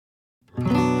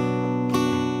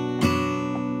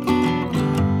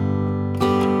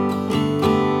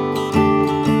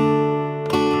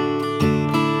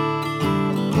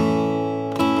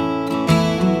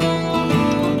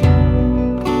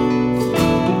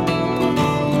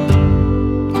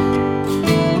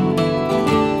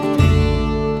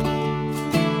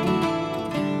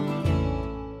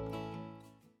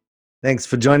Thanks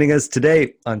for joining us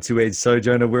today on Two-Age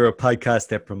Sojourner. We're a podcast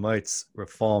that promotes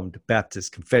Reformed,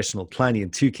 Baptist, Confessional,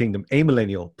 Kleinian, Two Kingdom,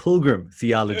 Amillennial, Pilgrim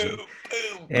theology.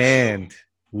 And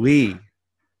we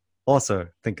also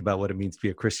think about what it means to be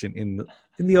a Christian in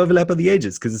the overlap of the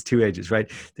ages, because it's two ages,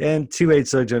 right? And Two-Age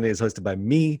Sojourner is hosted by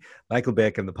me, Michael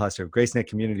Beck. I'm the pastor of GraceNet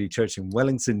Community Church in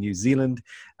Wellington, New Zealand.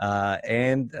 Right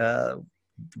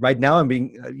now I'm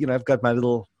being, I've got my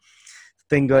little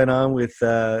thing going on with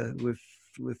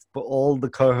all the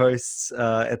co-hosts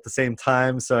at the same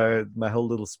time. So my whole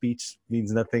little speech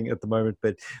means nothing at the moment,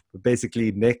 but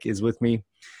basically Nick is with me,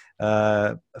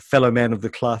 a fellow man of the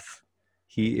cloth.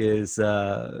 He is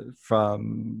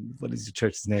from, what is your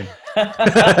church's name?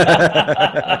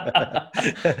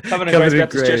 Covenant Grace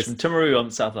Baptist Church from Timaru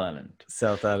on South Island.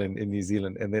 South Island in New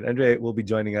Zealand. And then Andre will be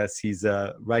joining us. He's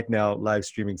right now live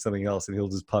streaming something else, and he'll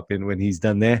just pop in when he's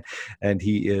done there. And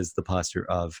he is the pastor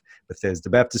of Bethesda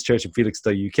Baptist Church in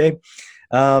Felixstowe, UK.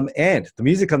 And the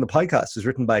music on the podcast was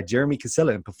written by Jeremy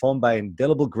Casella and performed by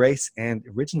Indelible Grace. And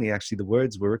originally, actually, the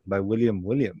words were written by William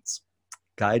Williams.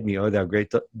 Guide me, oh thou great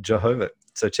Jehovah.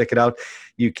 So check it out.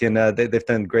 You can they've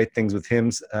done great things with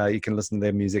hymns. You can listen to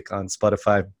their music on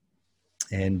Spotify.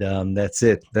 And that's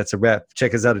it. That's a wrap.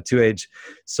 Check us out at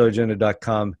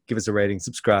twoagesojourner.com. Give us a rating,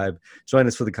 subscribe, join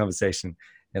us for the conversation,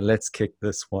 and let's kick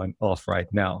this one off right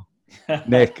now.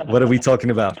 Nick, what are we talking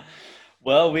about?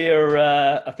 Well,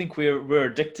 I think we're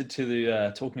addicted to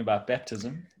the talking about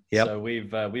baptism. Yep. So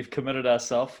we've committed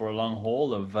ourselves for a long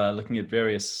haul of looking at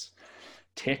various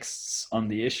texts on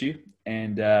the issue,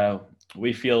 and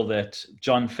we feel that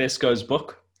John Fesco's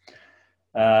book,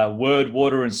 Word,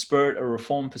 Water, and Spirit, A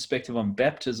Reformed Perspective on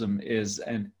Baptism, is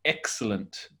an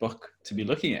excellent book to be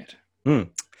looking at.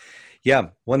 Yeah,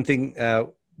 one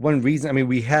reason, I mean,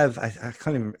 we have, I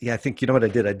can't even, I think, you know what I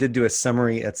did? I did do a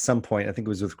summary at some point. I think it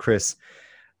was with Chris,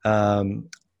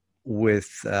 with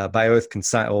By Oath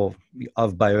Consigned, or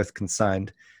of By Oath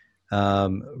Consigned,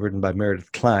 written by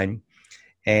Meredith Klein.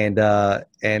 And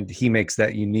he makes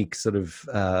that unique sort of,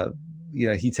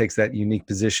 he takes that unique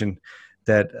position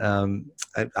that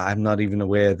I'm not even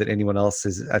aware that anyone else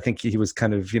is. I think he was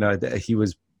kind of, he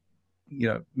was,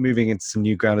 moving into some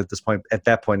new ground at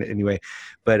that point anyway.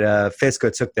 But Fesco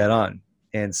took that on.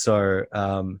 And so,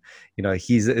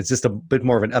 it's just a bit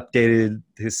more of an updated,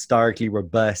 historically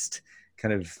robust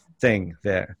kind of thing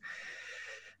there.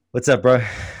 What's up, bro?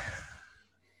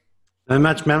 Not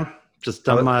much, man. Just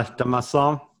done my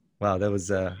song. Wow, that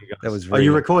was really. Are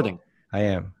you recording? I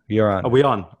am. You're on. Are we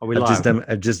on? Are we live?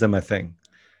 I've just done my thing.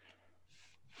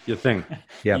 Your thing.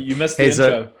 Yeah. You missed the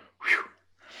intro.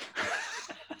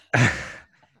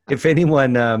 If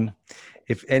anyone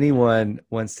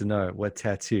wants to know what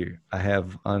tattoo I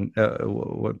have on,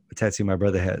 what tattoo my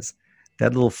brother has,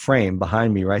 that little frame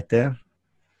behind me right there,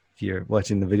 if you're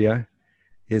watching the video,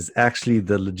 is actually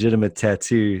the legitimate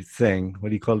tattoo thing. What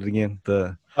do you call it again?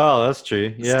 Oh, that's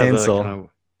true. Yeah, stencil.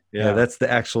 Yeah, that's the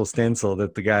actual stencil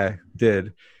that the guy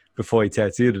did before he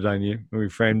tattooed it on you. And we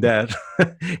framed that,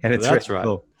 and it's that's right.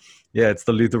 Cool. Yeah, it's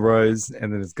the Luther Rose,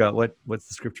 and then it's got what's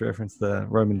the scripture reference? The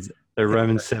Romans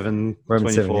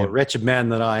 7:24. Yeah. Wretched man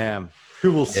that I am,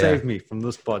 who will save me from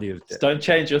this body of death? Don't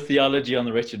change your theology on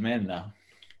the wretched man now.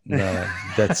 No,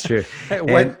 that's true.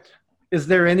 Hey, is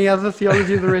there any other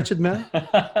theology of the wretched man?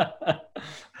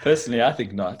 Personally, I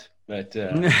think not. But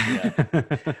I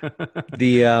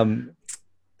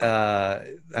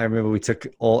remember we took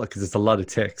because it's a lot of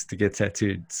text to get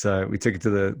tattooed. So we took it to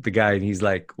the guy, and he's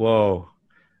like, "Whoa,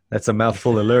 that's a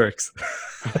mouthful of lyrics."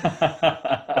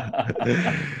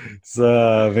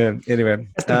 So, man, anyway.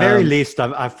 At the very least,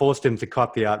 I forced him to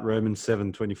copy out Romans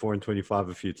 7:24 and 25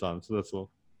 a few times. So that's all.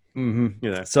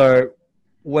 Mm-hmm. So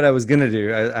what I was going to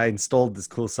do, I installed this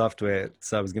cool software.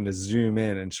 So I was going to zoom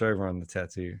in and show everyone the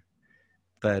tattoo.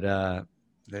 But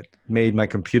that made my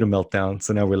computer melt down.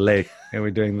 So now we're late, and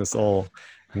we're doing this all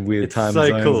in weird time zones.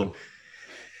 So cool.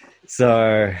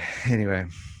 So anyway,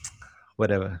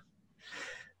 whatever.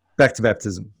 Back to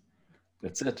baptism.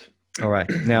 That's it. All right.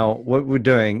 Now, what we're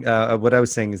doing, what I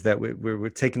was saying is that we're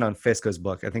taking on Fesco's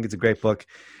book. I think it's a great book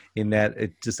in that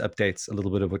it just updates a little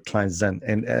bit of what Klein's done.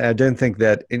 And I don't think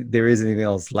that there is anything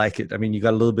else like it. I mean, you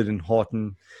got a little bit in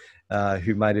Horton,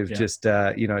 who might have just,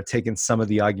 taken some of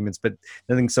the arguments, but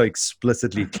nothing so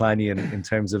explicitly Kleinian in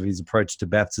terms of his approach to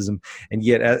baptism. And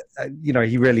yet,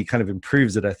 he really kind of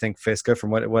improves it, I think, Fesco, from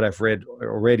what I've read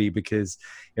already, because,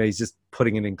 he's just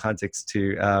putting it in context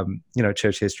to,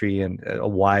 church history and a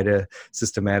wider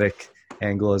systematic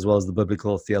angle, as well as the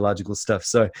biblical theological stuff.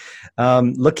 So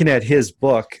looking at his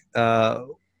book,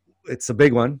 it's a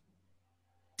big one.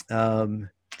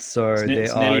 So they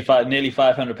It's are nearly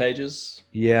 500 pages.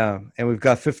 yeah, and we've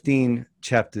got 15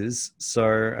 chapters. So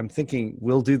I'm thinking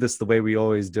we'll do this the way we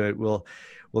always do it. We'll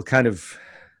kind of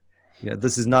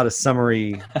this is not a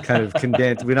summary kind of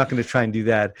condensed. We're not going to try and do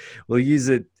that. We'll use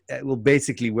it. It will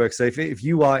basically work. So if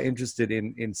you are interested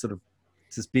in sort of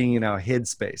just being in our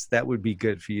headspace, that would be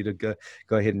good for you to go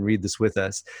ahead and read this with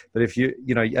us. But if I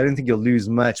don't think you'll lose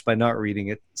much by not reading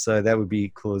it. So that would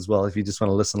be cool as well if you just want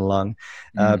to listen along,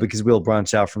 because we'll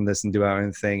branch out from this and do our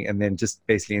own thing, and then just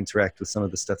basically interact with some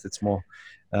of the stuff that's more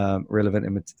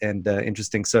relevant and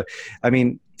interesting. So, I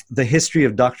mean, the history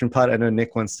of doctrine part, I know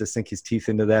Nick wants to sink his teeth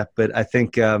into that, but I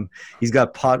think he's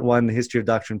got part 1, the history of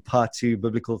doctrine, part 2,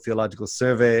 biblical theological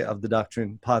survey of the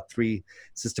doctrine, part 3,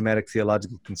 systematic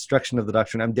theological construction of the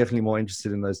doctrine. I'm definitely more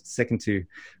interested in those second 2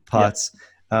 parts.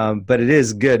 Yeah. But it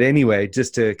is good anyway,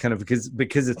 just to kind of,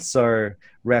 because it's so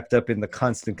wrapped up in the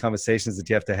constant conversations that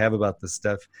you have to have about this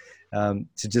stuff,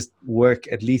 to just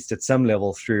work at least at some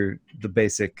level through the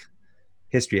basic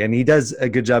history. And he does a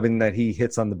good job in that he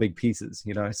hits on the big pieces,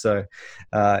 so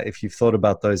if you've thought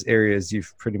about those areas,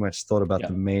 you've pretty much thought about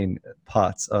the main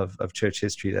parts of church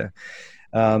history there.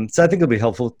 So I think it'll be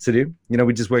helpful to do.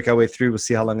 We just work our way through. We'll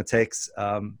see how long it takes.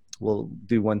 We'll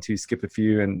do 1, 2, skip a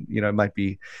few, and it might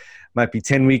be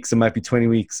 10 weeks, it might be 20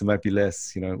 weeks, it might be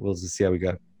less. We'll just see how we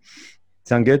go.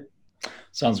 Sound good?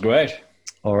 Sounds great.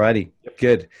 Alrighty,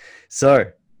 good.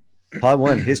 So part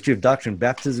 1, history of doctrine,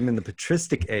 baptism in the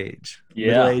patristic age,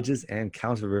 Middle Ages, and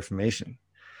Counter-Reformation.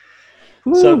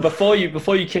 So before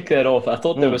you kick that off, I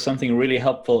thought there was something really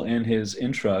helpful in his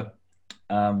intro,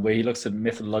 where he looks at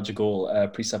methodological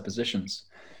presuppositions.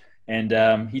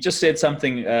 And he just said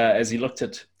something as he looked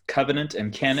at covenant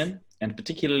and canon, and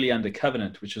particularly under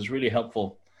covenant, which was really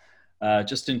helpful,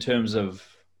 just in terms of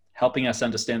helping us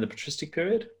understand the patristic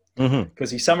period. Because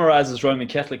he summarizes Roman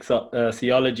Catholic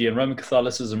theology, and Roman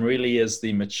Catholicism really is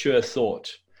the mature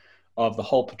thought of the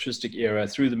whole patristic era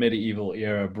through the medieval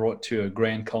era, brought to a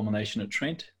grand culmination at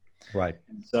Trent. Right.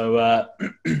 So I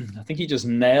think he just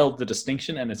nailed the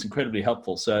distinction, and it's incredibly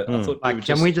helpful. So I thought,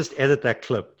 we just edit that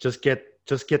clip? Just get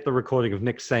the recording of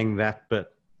Nick saying that bit.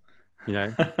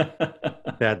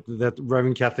 That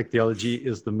Roman Catholic theology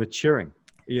is the maturing,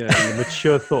 the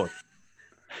mature thought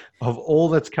of all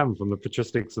that's come from the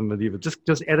patristics and medieval.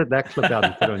 Just edit that clip out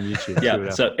and put it on YouTube. Yeah.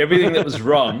 So everything that was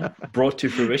wrong brought to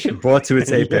fruition. Brought to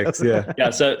its apex. Yeah. Yeah.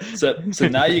 So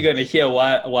now you're going to hear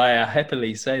why I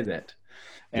happily say that.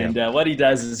 And what he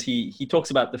does is he talks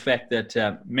about the fact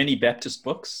that many Baptist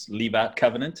books leave out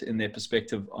covenant in their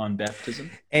perspective on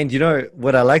baptism. And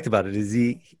what I liked about it is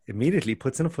he immediately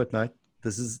puts in a footnote.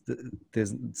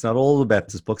 It's not all the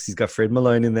Baptist books. He's got Fred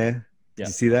Malone in there. Did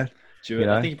you see that? Jewett.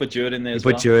 I think he put Jewett in there as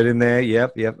well. He put Jewett in there.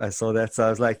 Yep. I saw that. So I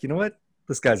was like, you know what?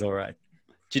 This guy's all right.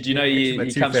 Did you know he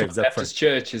comes from a Baptist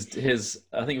church? His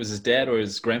I think it was his dad or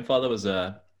his grandfather was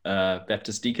a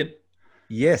Baptist deacon.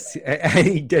 Yes, and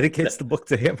he dedicates the book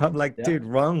to him. I'm like, dude,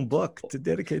 wrong book to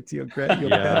dedicate to your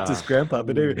Baptist grandpa.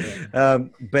 But anyway,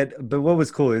 but what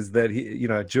was cool is that he,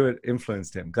 Jewett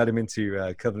influenced him, got him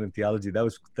into covenant theology. That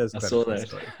was I saw that.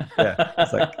 Story. Yeah,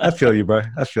 it's like, I feel you, bro.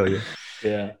 I feel you.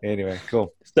 Yeah. Anyway,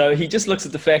 cool. So he just looks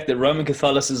at the fact that Roman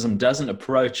Catholicism doesn't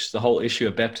approach the whole issue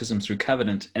of baptism through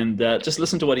covenant, and just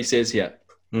listen to what he says here.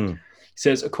 He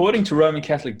says, according to Roman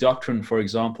Catholic doctrine, for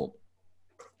example,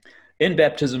 in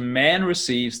baptism, man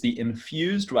receives the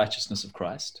infused righteousness of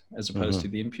Christ as opposed to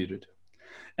the imputed,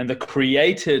 and the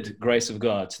created grace of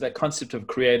God. So that concept of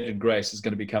created grace is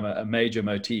going to become a major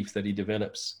motif that he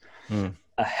develops.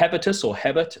 A habitus or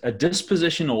habit, a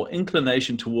disposition or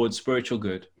inclination towards spiritual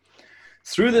good.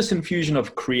 Through this infusion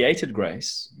of created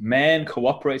grace, man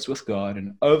cooperates with God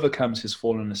and overcomes his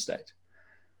fallen estate.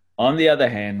 On the other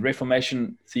hand,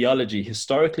 Reformation theology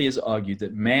historically has argued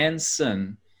that man's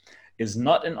sin is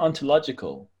not an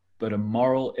ontological, but a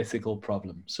moral, ethical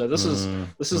problem. So this is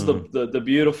the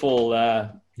beautiful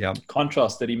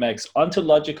contrast that he makes.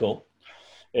 Ontological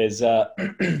is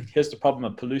here's the problem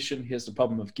of pollution, here's the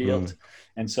problem of guilt.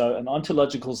 And so an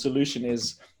ontological solution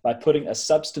is by putting a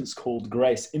substance called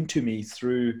grace into me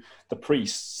through the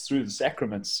priests, through the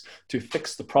sacraments, to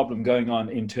fix the problem going on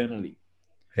internally.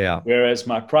 Yeah. Whereas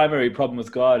my primary problem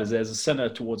with God is, as a sinner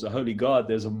towards a holy God,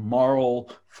 there's a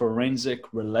moral, forensic,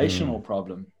 relational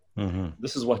problem.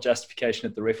 This is what justification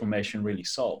at the Reformation really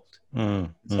solved. So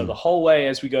the whole way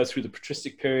as we go through the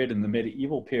patristic period and the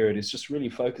medieval period is just really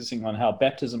focusing on how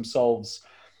baptism solves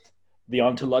the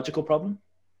ontological problem.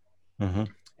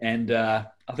 And I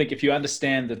think if you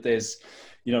understand that there's,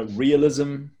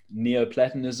 realism,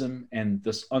 Neoplatonism, and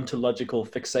this ontological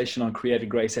fixation on created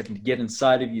grace having to get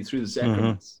inside of you through the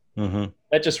sacraments,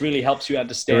 that just really helps you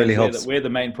understand really helps. where the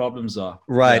main problems are.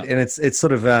 Right. Yeah. And it's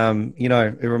sort of,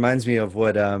 it reminds me of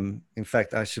what, in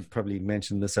fact, I should probably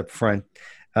mention this up front.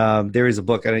 There is a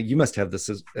book, and you must have this,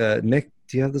 Nick,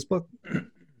 do you have this book?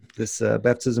 This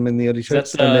Baptism in the Early Church,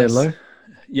 Sunday and Low?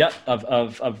 Yeah,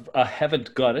 I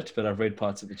haven't got it, but I've read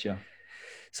parts of it, yeah.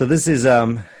 So this is,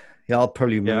 I'll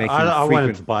probably make I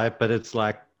wanted to buy it, but it's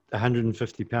like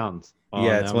 £150.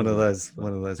 Yeah, it's one of those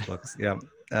books. Yeah.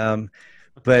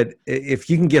 But if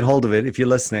you can get hold of it, if you're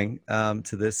listening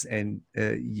to this and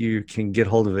you can get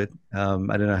hold of it, I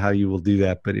don't know how you will do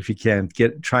that, but if you can,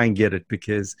 try and get it,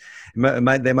 because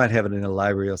they might have it in a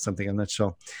library or something. I'm not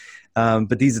sure.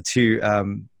 But these are two.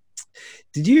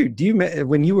 Do you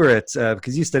when you were at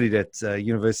because you studied at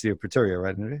University of Pretoria,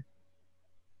 right,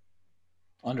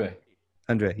 Andre?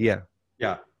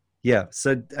 Yeah.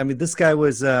 So I mean, this guy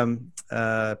was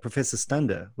Professor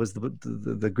Stander, was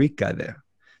the Greek guy there.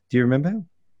 Do you remember him?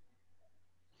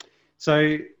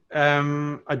 So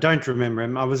I don't remember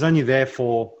him. I was only there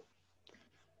for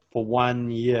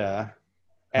 1 year,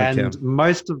 and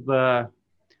most of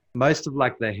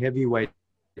like the heavyweight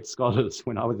scholars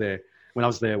when I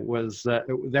was there was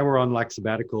they were on like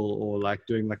sabbatical or like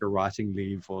doing like a writing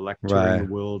leave or like touring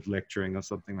the world lecturing or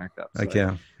something like that. So,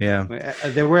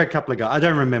 there were a couple of guys. I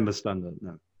don't remember Stander.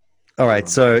 No. All right,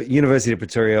 so University of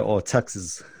Pretoria, or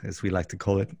Tux as we like to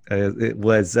call it,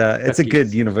 it's a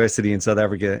good university in South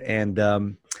Africa, and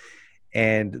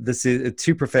this is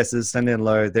two professors, Stander and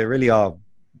Low. They really are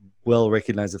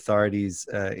well-recognized authorities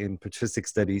in patristic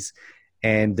studies,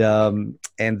 and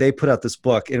they put out this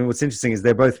book. And what's interesting is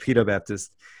they're both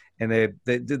Pedo-Baptist, and they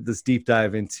did this deep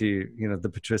dive into the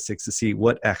patristics to see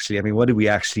what do we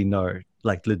actually know,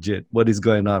 like legit, what is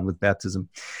going on with baptism.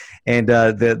 And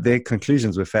their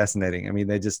conclusions were fascinating. I mean,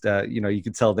 they just, you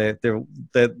could tell they're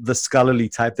the scholarly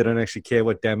type. They don't actually care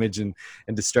what damage and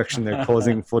destruction they're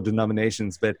causing for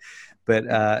denominations. But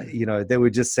they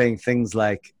were just saying things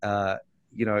like,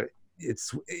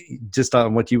 it's just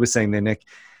on what you were saying there, Nick.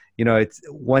 It's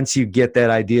once you get that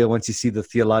idea, once you see the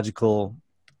theological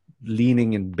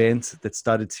leaning and bent that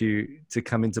started to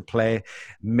come into play,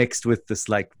 mixed with this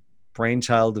like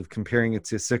brainchild of comparing it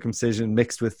to circumcision,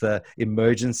 mixed with the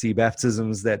emergency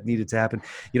baptisms that needed to happen,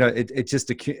 it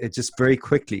just very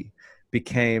quickly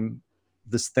became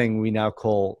this thing we now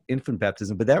call infant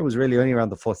baptism. But that was really only around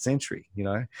the 4th century,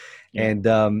 and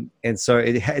so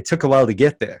it took a while to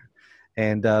get there.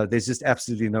 And there's just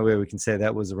absolutely no way we can say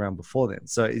that was around before then.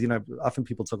 So often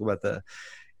people talk about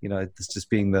this just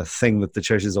being the thing that the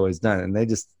church has always done, and they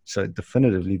just show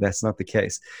definitively that's not the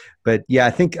case. But yeah,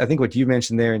 I think what you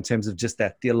mentioned there in terms of just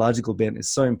that theological bent is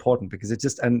so important, because it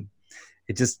just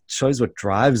shows what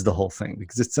drives the whole thing,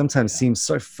 because it sometimes seems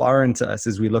so foreign to us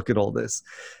as we look at all this.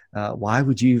 Why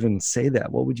would you even say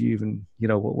that? What would you even,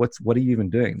 what are you even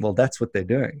doing? Well, that's what they're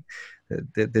doing.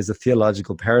 There's a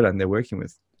theological paradigm they're working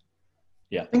with.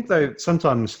 Yeah. I think though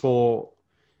sometimes for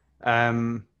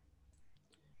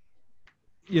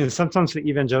sometimes for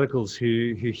evangelicals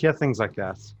who hear things like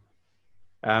that,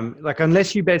 like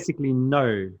unless you basically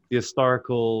know the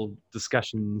historical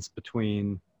discussions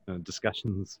between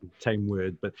discussions, tame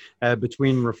word, but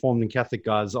between Reformed and Catholic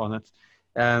guys on it,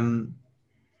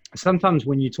 sometimes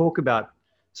when you talk about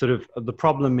sort of the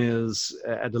problem is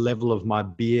at the level of my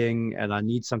being, and I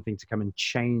need something to come and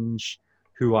change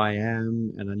who I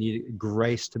am, and I need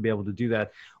grace to be able to do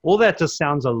that. All that just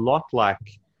sounds a lot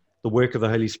like the work of the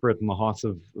Holy Spirit in the heart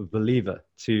of a believer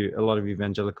to a lot of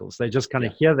evangelicals. They just kind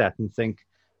of hear that and think,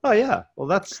 oh yeah, well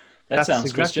that sounds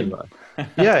exactly Christian. Right.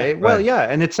 Yeah, yeah.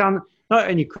 And it sounds not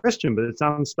only Christian, but it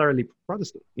sounds thoroughly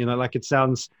Protestant. Like it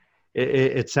sounds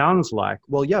like,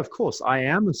 well, yeah, of course I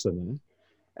am a sinner.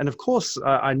 And of course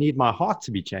I need my heart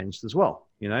to be changed as well.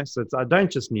 So I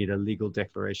don't just need a legal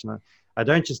declaration. I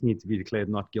don't just need to be declared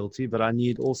not guilty, but I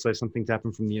need also something to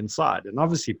happen from the inside. And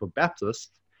obviously for Baptists,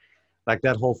 like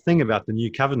that whole thing about the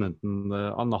new covenant and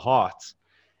on the heart.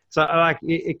 So like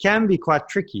it can be quite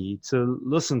tricky to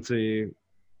listen to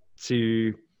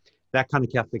that kind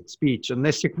of Catholic speech,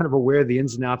 unless you're kind of aware of the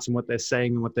ins and outs and what they're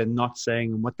saying and what they're not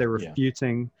saying and what they're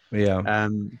refuting.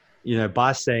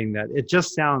 By saying that, it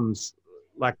just sounds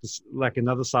like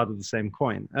another side of the same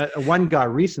coin. One guy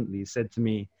recently said to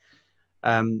me,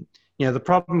 the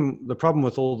problem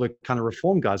with all the kind of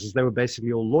Reform guys is they were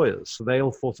basically all lawyers, so they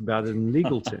all thought about it in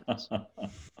legal terms.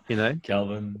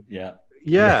 Calvin, yeah.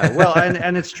 Well,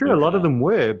 and it's true, a lot of them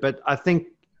were, but I think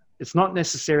it's not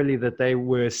necessarily that they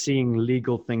were seeing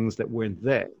legal things that weren't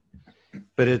there,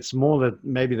 but it's more that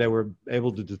maybe they were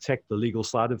able to detect the legal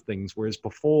side of things, whereas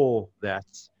before that,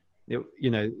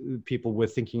 people were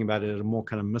thinking about it at a more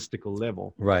kind of mystical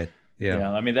level. Right.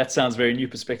 Yeah, I mean, that sounds very New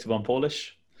Perspective on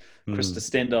Polish. Krista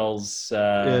Stendhal's,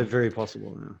 very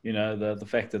possible. Yeah. You know, the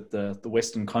fact that the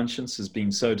Western conscience is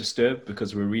being so disturbed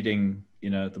because we're reading,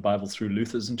 you know, the Bible through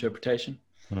Luther's interpretation.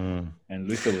 And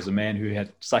Luther was a man who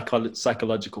had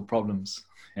psychological problems.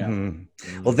 Yeah.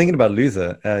 Well, thinking about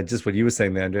Luther, just what you were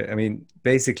saying there, Andrew, I mean,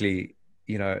 basically,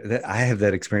 you know, I have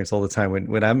that experience all the time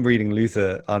when I'm reading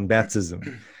Luther on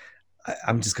baptism.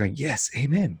 I'm just going, yes,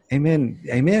 amen, amen,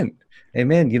 amen.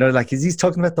 Amen. You know, like he's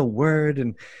talking about the word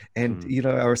and you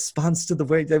know, our response to the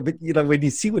word. But you know, when you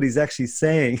see what he's actually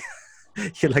saying,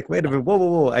 you're like, wait a minute,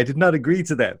 whoa! I did not agree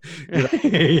to that.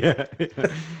 You know?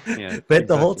 Yeah. But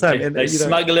the whole time, they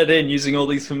smuggle it in using all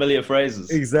these familiar phrases.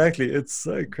 Exactly, it's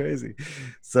so crazy.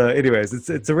 So, anyways,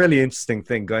 it's a really interesting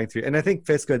thing going through, and I think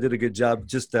Fesco did a good job.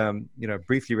 Just you know,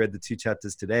 briefly read the 2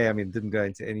 chapters today. I mean, didn't go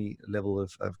into any level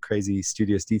of crazy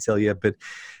studious detail yet, but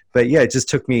yeah, it just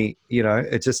took me, you know,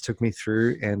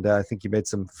 through, and I think you made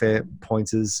some fair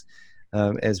pointers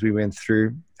as we went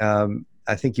through.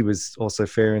 I think he was also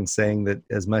fair in saying that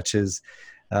as much as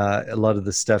a lot of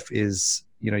the stuff is,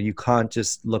 you know, you can't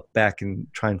just look back and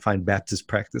try and find Baptist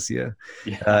practice here.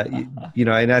 Yeah. You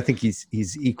know, and I think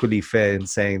he's equally fair in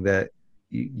saying that,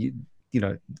 you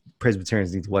know,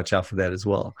 Presbyterians need to watch out for that as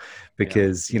well,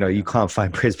 because, you know, you can't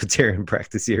find Presbyterian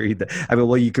practice here either. I mean,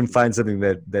 well, you can find something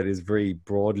that is very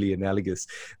broadly analogous.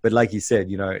 But like you said,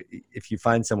 you know, if you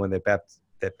find someone that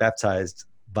baptized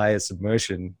via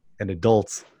submersion, an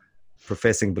adult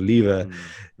professing believer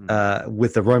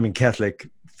with a Roman Catholic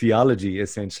theology,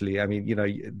 essentially, I mean, you know,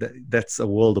 that's a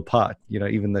world apart, you know,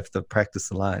 even if the practice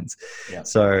aligns. Yeah.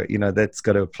 So, you know, that's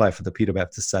got to apply for the Peter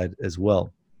Baptist side as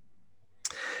well.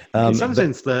 In some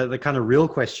sense, the kind of real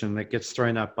question that gets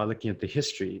thrown up by looking at the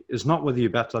history is not whether you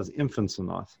baptize infants or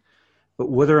not, but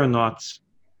whether or not,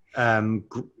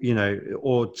 you know,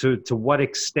 or to what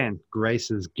extent grace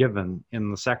is given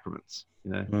in the sacraments,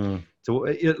 you know. So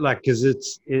because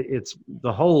it's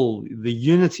the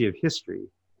unity of history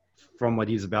from what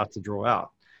he's about to draw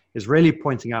out is really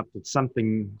pointing out that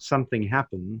something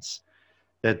happens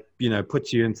that, you know,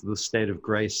 puts you into the state of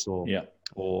grace or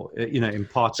you know,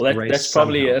 imparts grace.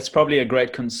 That's probably a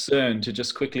great concern to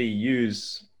just quickly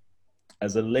use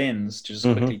as a lens to just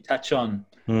quickly touch on.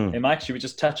 Hey, Mike, should we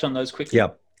just touch on those quickly?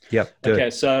 Yep. Okay,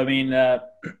 so I mean,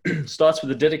 starts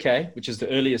with the Didache, which is the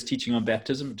earliest teaching on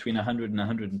baptism, between 100 and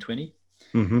 120.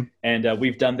 And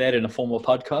we've done that in a formal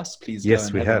podcast. Please go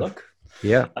and have a look.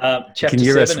 Yeah. Chapter you can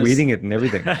hear us reading it and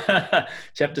everything.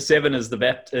 Chapter 7 is the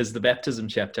baptism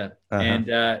chapter. And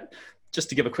just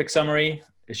to give a quick summary,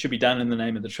 it should be done in the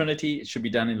name of the Trinity. It should be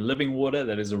done in living water,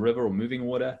 that is a river or moving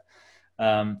water.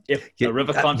 If a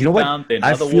river can't be found, then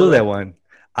other water. I feel that one.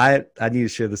 I need to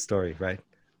share the story, right?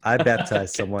 I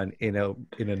baptized someone in a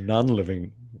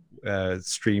non-living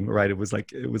stream, right? It was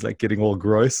like getting all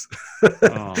gross.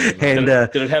 And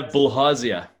did it have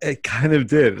bilharzia? It kind of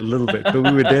did a little bit, but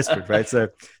we were desperate, right? So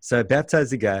I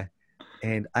baptized a guy,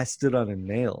 and I stood on a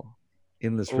nail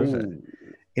in this river.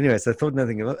 Anyways, I thought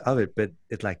nothing of it, but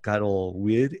it like got all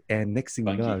weird, and next thing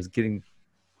you know, I was getting,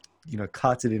 you know,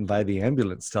 carted in by the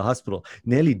ambulance to hospital.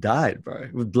 Nearly died, bro,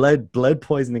 with blood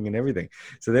poisoning and everything.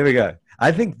 So there we go.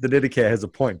 I think the Didache has a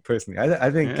point, personally. I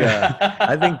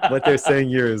think what they're saying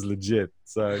here is legit.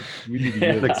 So we need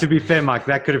to look, to be fair, Mike,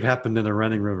 that could have happened in a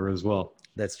running river as well.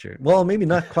 That's true. Well, maybe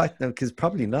not quite, because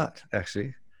probably not,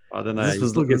 actually. I don't know.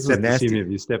 This was nasty if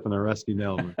you step on a rusty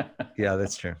nail. Yeah,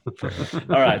 that's true.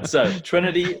 All right. So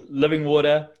Trinity, living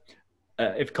water.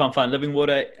 If you can't find living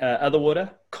water, other water.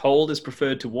 Cold is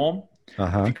preferred to warm.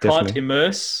 If you can't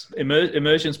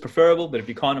immersion is preferable, but if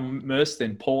you can't immerse,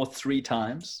 then pour 3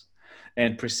 times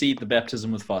and precede the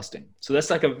baptism with fasting. So that's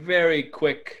like a very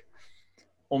quick,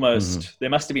 almost, there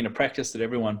must have been a practice that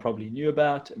everyone probably knew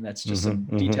about, and that's just some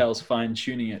details,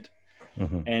 fine-tuning it.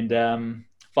 And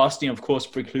fasting, of course,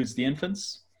 precludes the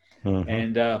infants.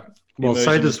 And well,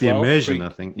 so does the immersion, I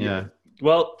think, yeah.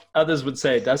 Well, others would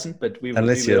say it doesn't, but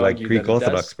unless you're like Greek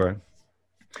Orthodox, bro.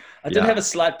 I did have a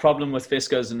slight problem with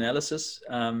Fesco's analysis.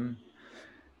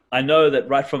 I know that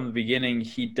right from the beginning,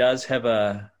 he does have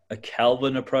a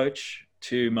Calvin approach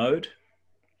to mode.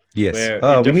 Yes.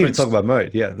 Oh, we need to talk about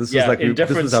mode. Yeah, this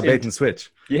was our bait and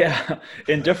switch. Yeah,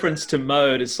 indifference to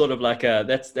mode is sort of like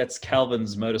that's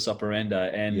Calvin's modus operandi,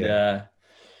 and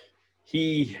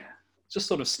he just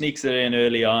sort of sneaks it in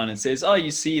early on and says, "Oh,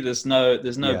 you see, there's no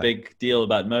big deal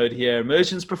about mode here.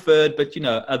 Immersion's preferred, but you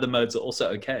know, other modes are also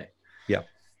okay." Yeah.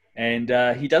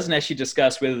 And he doesn't actually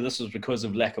discuss whether this was because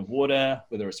of lack of water,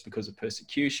 whether it's because of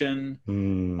persecution.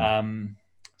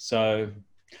 So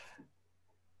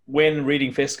when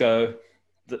reading Fesco,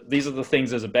 these are the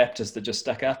things as a Baptist that just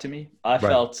stuck out to me. I Right.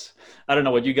 felt, I don't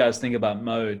know what you guys think about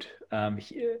mode.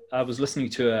 I was listening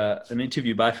to an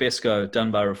interview by Fesco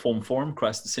done by Reform Forum,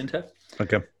 Christ the Center,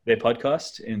 Okay. their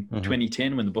podcast in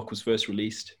 2010 when the book was first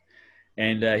released.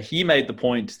 And he made the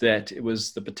point that it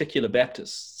was the particular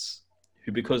Baptists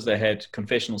who, because they had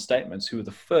confessional statements, who were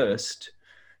the first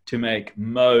to make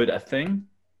mode a thing.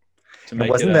 To make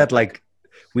Wasn't that like,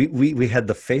 we had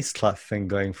the face cloth thing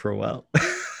going for a while.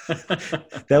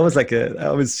 That was like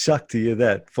I was shocked to hear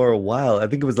that for a while. I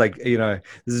think it was like, this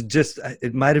is just,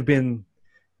 it might have been,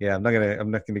 yeah, I'm not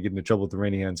gonna get into trouble with the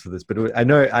Rainy Hands for this, but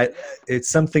it's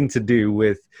something to do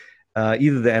with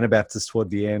either the Anabaptists toward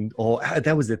the end, or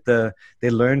that was it. They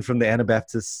learned from the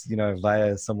Anabaptists,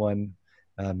 via someone,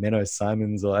 Menno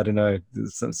Simons, or I don't know,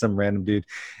 some random dude,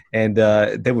 and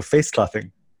they were face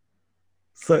clothing.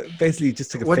 So basically, you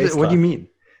just took a face cloth. What do you mean?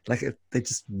 Like they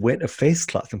just wet a face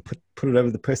cloth and put it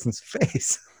over the person's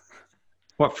face.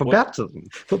 What, for baptism?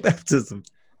 For baptism.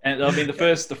 And I mean, the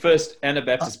first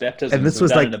Anabaptist baptism and this was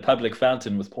done like in a public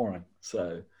fountain with pouring.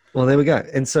 So, well, there we go.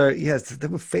 And so, yes, they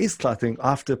were face clothing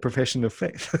after profession of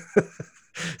faith.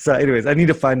 So, anyways, I need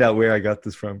to find out where I got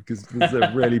this from, because this is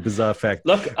a really bizarre fact.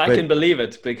 Look, I can believe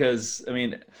it, because I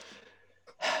mean,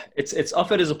 it's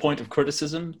offered as a point of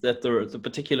criticism that the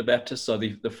particular Baptists are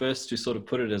the first to sort of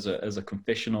put it as a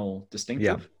confessional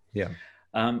distinctive. Yeah.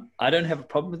 I don't have a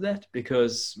problem with that,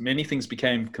 because many things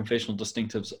became confessional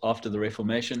distinctives after the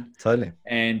Reformation. Totally.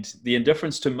 And the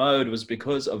indifference to mode was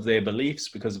because of their beliefs,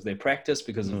 because of their practice,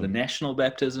 because of the national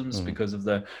baptisms, because of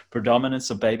the predominance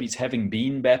of babies having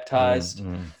been baptized.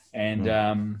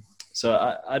 And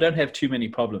so I don't have too many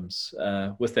problems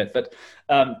with that. But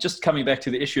just coming back to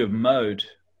the issue of mode,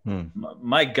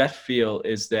 my gut feel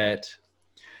is that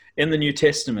in the New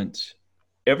Testament,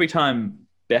 every time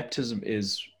baptism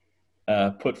is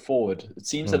put forward, it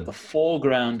seems that the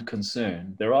foreground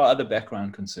concern, there are other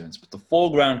background concerns, but the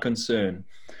foreground concern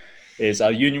is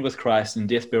our union with Christ and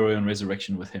death, burial, and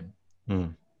resurrection with him.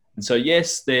 And so,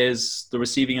 yes, there's the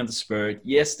receiving of the Spirit.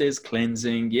 Yes, there's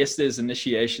cleansing. Yes, there's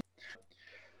initiation.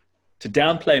 To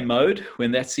downplay mode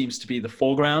when that seems to be the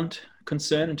foreground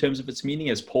concern in terms of its meaning,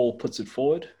 as Paul puts it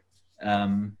forward,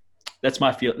 that's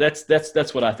my feel.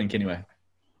 That's what I think anyway.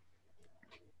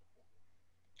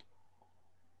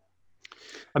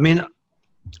 I mean,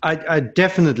 I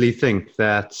definitely think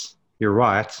that you're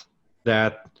right,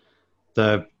 that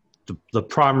the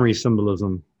primary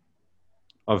symbolism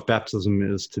of baptism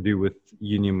is to do with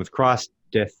union with Christ,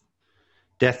 death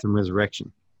and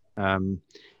resurrection,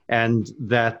 and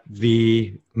that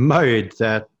the mode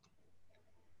that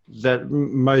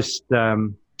most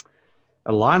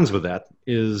aligns with that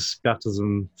is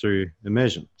baptism through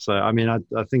immersion. So I mean,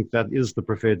 I think that is the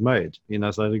preferred mode.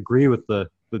 So I'd agree with the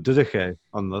Didache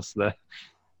on this, that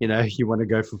you want to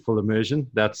go for full immersion.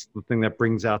 That's the thing that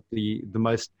brings out the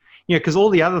most, because all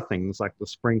the other things like the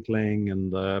sprinkling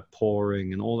and the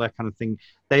pouring and all that kind of thing,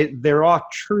 there are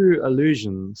true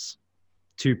allusions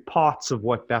to parts of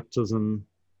what baptism,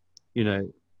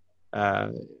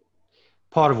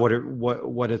 part of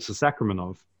what it's a sacrament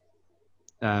of,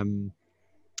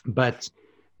 but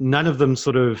none of them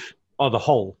sort of are the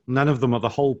whole. None of them are the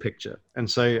whole picture. And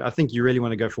so I think you really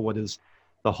want to go for what is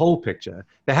the whole picture.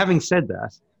 But having said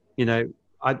that,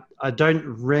 I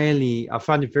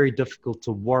find it very difficult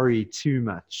to worry too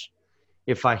much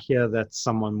if I hear that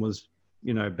someone was,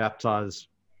 baptized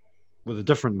with a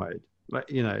different mode.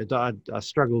 I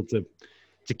struggle to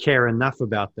care enough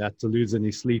about that to lose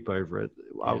any sleep over it.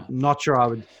 I'm not sure I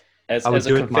would. As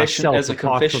a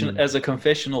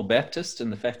confessional Baptist,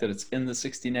 and the fact that it's in the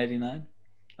 1689,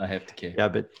 I have to care. Yeah,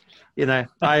 but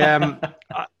I am.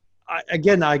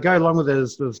 Again, I go along with it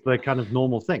as the kind of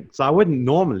normal thing. So I wouldn't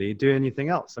normally do anything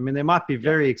else. I mean, there might be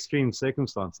very extreme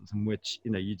circumstances in which,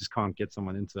 you just can't get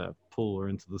someone into a pool or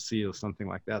into the sea or something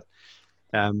like that.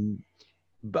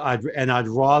 But I'd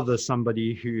rather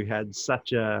somebody who had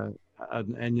such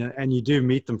and you do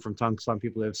meet them from time to time,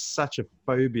 people who have such a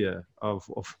phobia of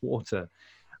water.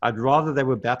 I'd rather they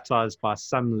were baptized by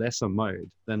some lesser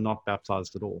mode than not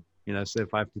baptized at all. So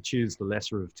if I have to choose the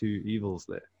lesser of two evils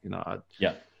there,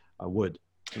 I would.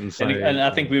 And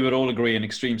I think we would all agree in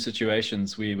extreme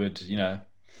situations, we would,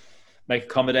 make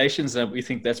accommodations, and we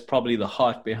think that's probably the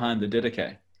heart behind the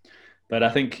Didache. But I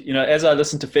think, as I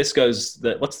listened to Fesco's,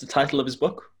 what's the title of his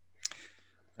book?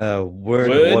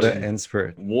 Word, Water, and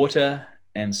Spirit. Water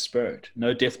and Spirit.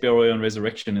 No death, burial, and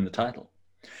resurrection in the title.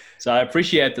 So I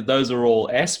appreciate that those are all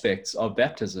aspects of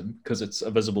baptism, because it's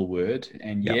a visible word.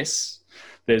 And yes,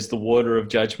 there's the water of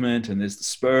judgment and there's the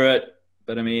Spirit.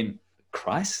 But I mean,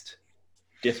 Christ,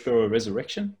 death, burial,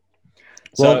 resurrection.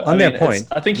 Well, on that point,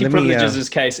 I think he privileges his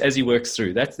case as he works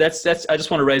through. That's. I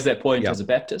just want to raise that point as a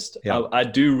Baptist. I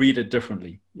do read it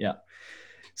differently. Yeah.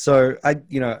 So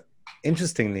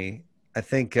interestingly, I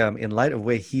think in light of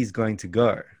where he's going to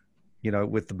go,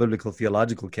 with the biblical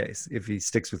theological case, if he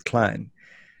sticks with Klein,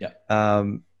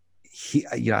 I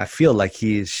feel like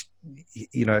he is,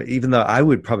 even though I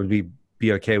would probably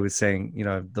be okay with saying,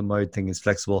 the mode thing is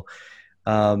flexible.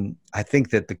 I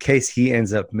think that the case he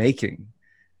ends up making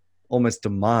almost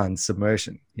demands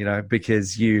submersion,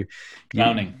 because you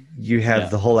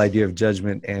have the whole idea of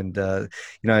judgment, and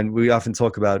and we often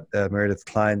talk about Meredith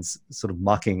Klein's sort of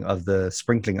mocking of the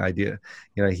sprinkling idea.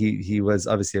 He was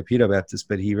obviously a pedo-Baptist,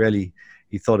 but he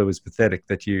thought it was pathetic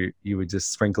that you would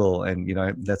just sprinkle and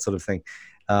that sort of thing.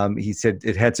 He said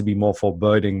it had to be more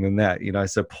foreboding than that,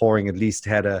 so pouring at least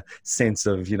had a sense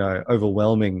of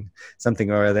overwhelming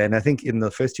something or other. And I think in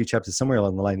the first 2 chapters, somewhere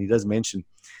along the line, he does mention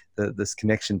this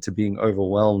connection to being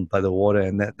overwhelmed by the water,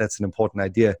 and that's an important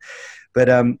idea. But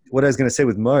what I was going to say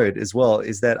with mode as well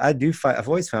is that I've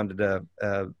always found it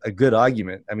a good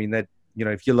argument. I mean, that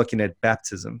if you're looking at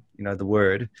baptism, the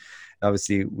word,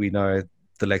 obviously we know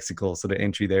the lexical sort of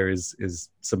entry there is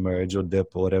submerge or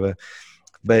dip or whatever.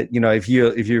 But if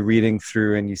you're reading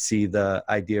through and you see the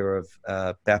idea of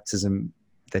baptism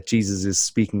that Jesus is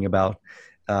speaking about,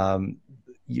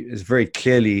 it's very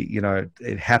clearly,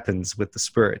 it happens with the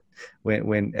Spirit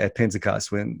when at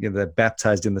Pentecost, when they're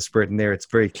baptized in the Spirit, and there it's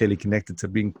very clearly connected to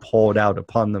being poured out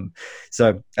upon them.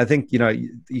 So I think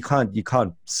you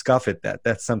can't scoff at that.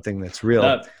 That's something that's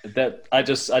real. I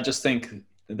just think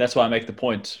that's why I make the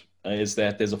point. Is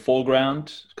that there's a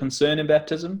foreground concern in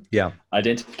baptism,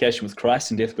 identification with Christ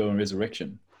in death, burial, and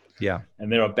resurrection,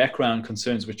 and there are background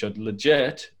concerns which are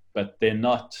legit, but they're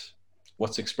not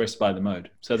what's expressed by the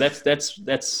mode. So that's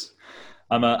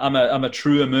I'm a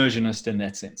true immersionist in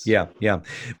that sense. Yeah.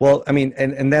 Well, I mean,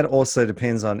 and that also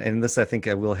depends on, and this I think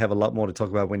I will have a lot more to talk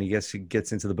about when he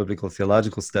gets into the biblical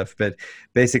theological stuff. But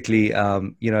basically,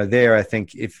 there I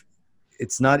think if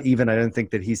it's not even, I don't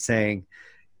think that he's saying.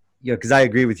 Because I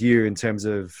agree with you in terms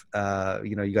of,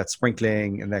 you got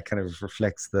sprinkling, and that kind of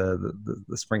reflects the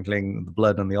sprinkling, the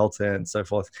blood on the altar and so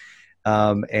forth.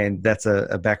 And that's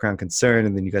a background concern.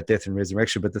 And then you got death and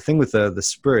resurrection. But the thing with the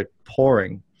Spirit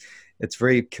pouring, it's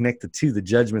very connected to the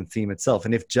judgment theme itself.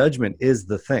 And if judgment is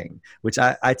the thing, which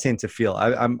I tend to feel,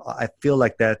 I feel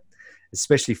like that,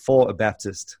 especially for a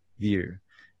Baptist view,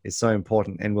 is so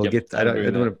important. And we'll get, I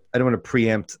don't want to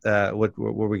preempt what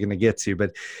we're going to get to,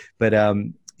 but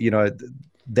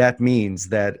that means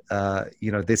that,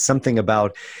 there's something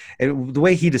about, and the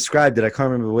way he described it, I can't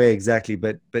remember where exactly,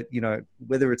 but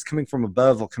whether it's coming from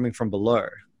above or coming from below,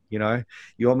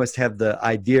 you almost have the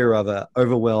idea of a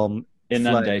overwhelm,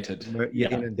 inundated.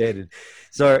 Inundated.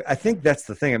 So I think that's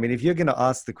the thing. I mean, if you're going to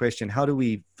ask the question, how do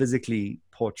we physically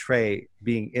portray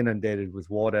being inundated with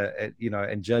water,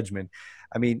 and judgment?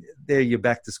 I mean, there you're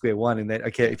back to square one in that,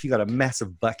 okay, if you got a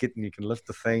massive bucket and you can lift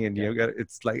the thing and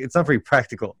it's not very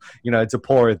practical, to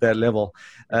pour at that level.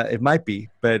 It might be,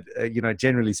 but,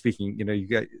 generally speaking, you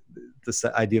got this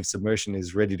idea of submersion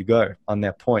is ready to go on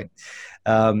that point.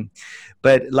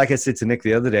 But like I said to Nick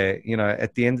the other day,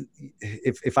 at the end,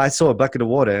 if I saw a bucket of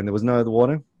water and there was no other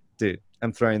water, dude,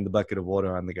 I'm throwing the bucket of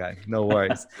water on the guy. No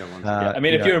worries.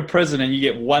 If you're in prison and you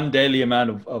get one daily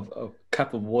amount of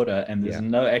cup of water and there's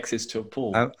no access to a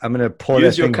pool, I'm going to pour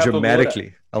that thing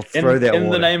dramatically. I'll throw that in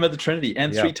water. the name of the Trinity,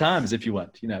 and 3 times if you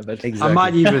want. Exactly. I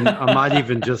might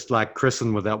even just like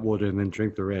christen with that water and then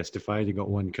drink the rest if I only got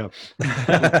 1 cup.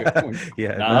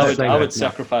 I would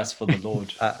sacrifice for the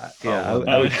Lord.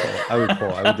 I would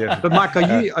pour. I would definitely. But Mike,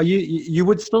 you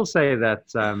would still say that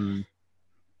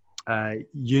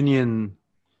union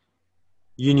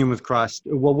with Christ?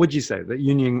 What would you say that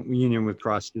union with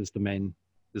Christ is the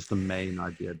main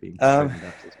idea being?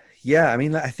 Yeah, I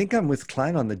mean, I think I'm with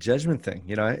Klein on the judgment thing,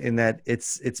 in that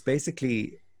it's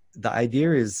basically, the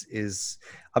idea is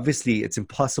obviously it's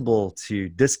impossible to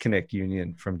disconnect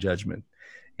union from judgment,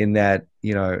 in that,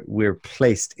 we're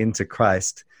placed into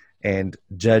Christ and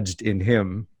judged in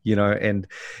him, and,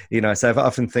 so I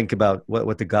often think about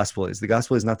what the gospel is. The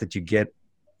gospel is not that you get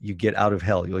out of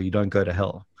hell or you don't go to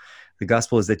hell. The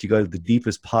gospel is that you go to the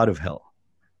deepest part of hell.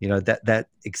 That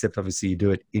except obviously you do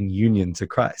it in union to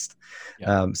Christ.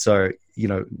 So,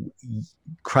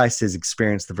 Christ has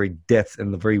experienced the very depth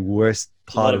and the very worst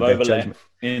part of that judgment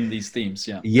in these themes.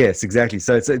 Yes, exactly.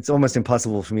 So it's almost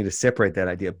impossible for me to separate that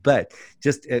idea. But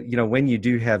just, when you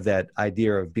do have that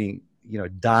idea of being,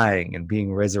 dying and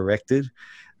being resurrected,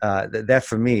 that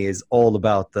for me is all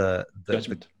about the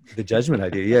judgment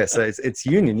idea. Yeah. So it's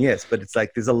union, yes, but it's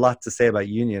like there's a lot to say about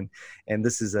union, and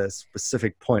this is a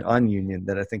specific point on union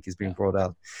that I think is being brought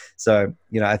out. So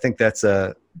I think that's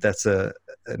an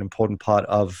important part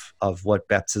of what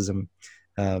baptism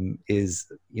is,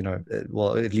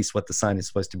 well, at least what the sign is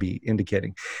supposed to be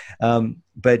indicating.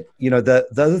 But the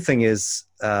other thing is,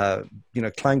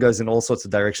 Klein goes in all sorts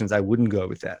of directions. I wouldn't go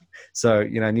with that. So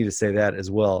I need to say that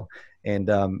as well. And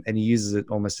he uses it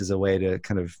almost as a way to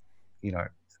kind of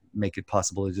make it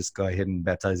possible to just go ahead and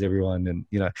baptize everyone, and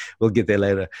we'll get there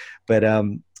later. But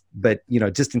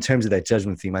just in terms of that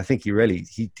judgment theme, I think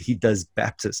he does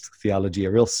Baptist theology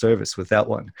a real service with that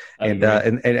one. And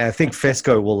I think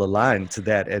Fesco will align to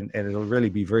that, and it'll really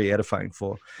be very edifying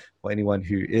for anyone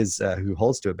who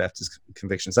holds to a Baptist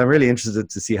conviction. So I'm really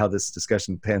interested to see how this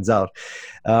discussion pans out.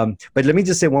 But let me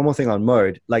just say one more thing on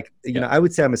mode. I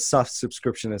would say I'm a soft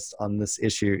subscriptionist on this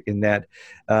issue, in that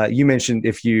you mentioned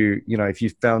if you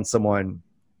found someone,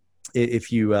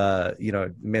 if you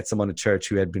met someone at church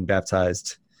who had been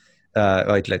baptized,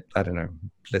 I don't know,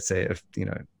 let's say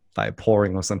by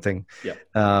pouring or something,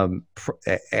 and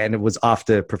it was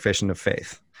after profession of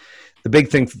faith. The big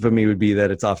thing for me would be that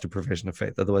it's after profession of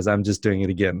faith. Otherwise, I'm just doing it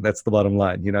again. That's the bottom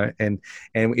line, And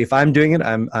if I'm doing it,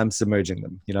 I'm submerging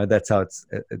them. That's how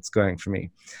it's going for me.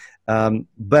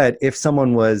 But if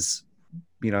someone was,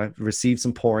 received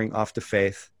some pouring after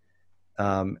faith,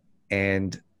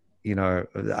 and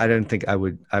I don't think I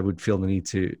would feel the need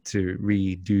to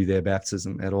redo their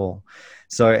baptism at all.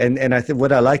 So, and I think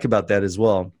what I like about that as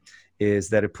well is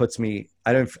that it puts me.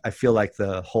 I feel like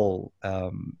the whole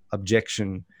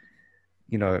objection.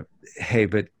 Hey,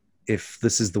 but if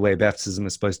this is the way baptism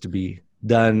is supposed to be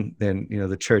done, then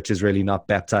the church has really not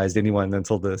baptized anyone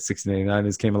until the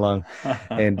 1689ers came along,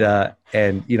 and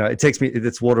it takes me,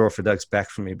 it's water off a duck's back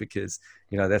for me, because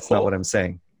that's not what I'm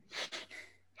saying.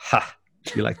 Ha!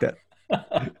 You like that?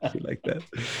 You like that?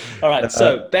 All right.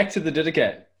 So back to the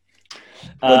Didache.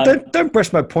 Well, don't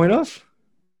brush my point off.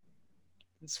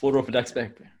 It's water off a duck's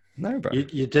back. No, bro.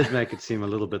 You did make it seem a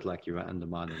little bit like you were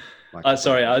undermining.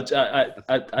 Sorry, I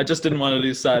just didn't want to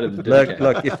lose sight of the Didache.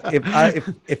 Look,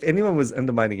 if anyone was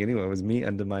undermining anyone, it was me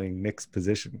undermining Nick's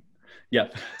position. Yeah.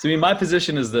 So my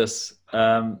position is this: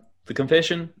 the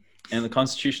confession and the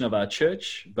constitution of our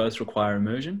church both require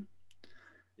immersion.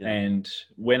 Yeah. And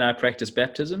when I practice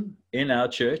baptism in our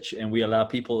church and we allow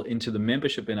people into the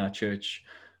membership in our church,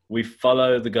 we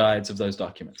follow the guides of those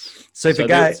documents. So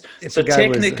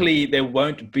technically, there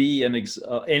won't be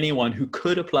anyone who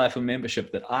could apply for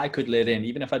membership that I could let in,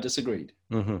 even if I disagreed,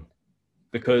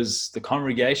 because the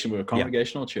congregation, we're a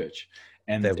congregational church,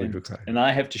 and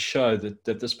I have to show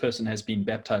that this person has been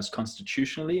baptized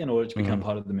constitutionally in order to become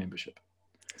part of the membership.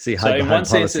 See, so in one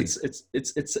sense,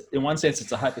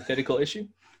 it's a hypothetical issue.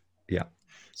 Yeah.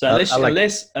 So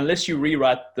unless you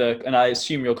rewrite and I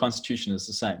assume your constitution is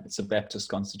the same. It's a Baptist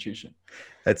constitution.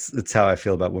 That's how I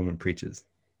feel about women preachers.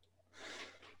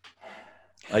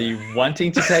 Are you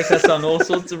wanting to take us on all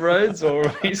sorts of roads, or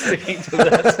are you sticking to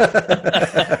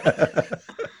that?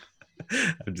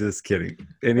 I'm just kidding.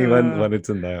 Anyone wanted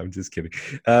to know? I'm just kidding.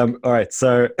 All right.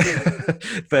 So,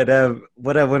 but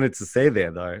what I wanted to say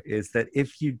there, though, is that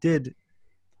if you did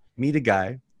meet a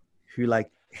guy who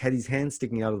had his hand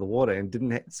sticking out of the water and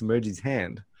didn't submerge his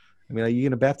hand, I mean, are you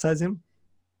going to baptize him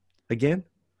again?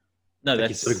 No,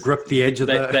 that's sort of grip the edge of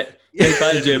they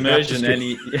try to do immersion, and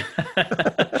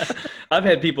I've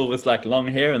had people with long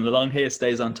hair, and the long hair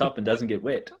stays on top and doesn't get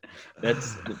wet. That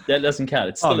doesn't count.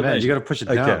 It's still immersion. You got to push it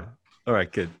down. Okay. All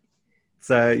right, good.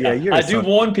 So I do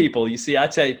warn people. You see, I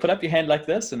say, put up your hand like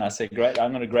this, and I say, great,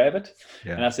 I'm going to grab it.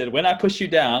 Yeah. And I said, when I push you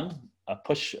down, I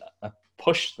push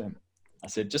them. I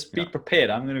said, just be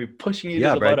prepared. I'm going to be pushing you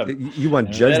to the bottom. You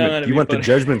want judgment. You want the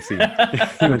judgment scene.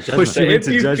 If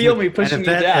you feel me pushing you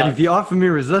down. And if you offer me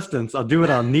resistance, I'll do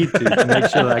what I'll need to make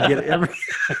sure that I get everything.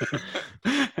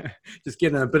 Just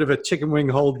getting a bit of a chicken wing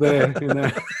hold there.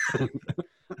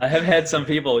 I have had some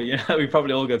people, we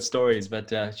probably all got stories, but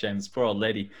James, this poor old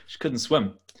lady, she couldn't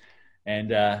swim.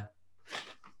 And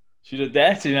she did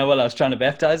that, while I was trying to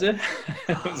baptize her.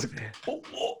 It was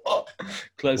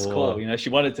close call. She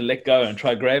wanted to let go and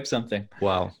try grab something.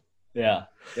 Wow. Yeah.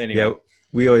 Anyway. Yeah,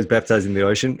 we always baptize in the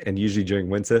ocean, and usually during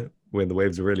winter when the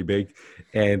waves are really big.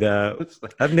 And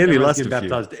I've nearly lost a few.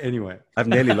 Baptized anyway. I've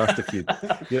nearly lost a few.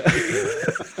 Yeah.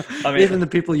 I mean, even the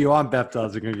people you aren't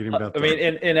baptized are going to get baptized. I mean,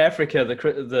 in Africa,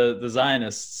 the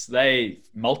Zionists, they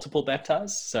multiple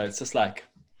baptize. So it's just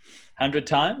 100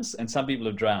 times, and some people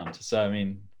have drowned. So, I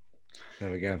mean...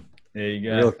 There we go. There you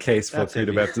go. Real case for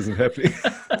Peter baptism happening.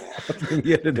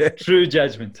 True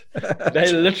judgment.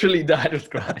 They literally died with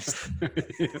Christ.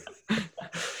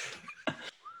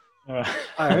 All right.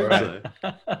 I hope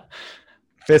so.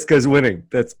 Fesco's winning.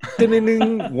 That's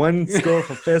ding, 1 score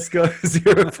for Fesco,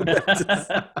 0 for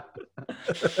Baptist.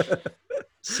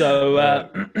 So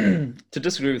to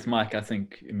disagree with Mike, I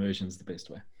think immersion is the best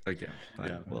way. Okay.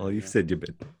 Yeah, well, you've said your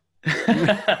bit.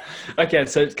 Okay,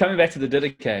 so coming back to the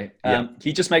Didache,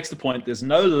 he just makes the point there's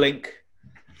no link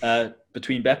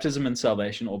between baptism and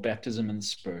salvation or baptism and the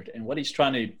Spirit. And what he's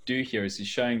trying to do here is he's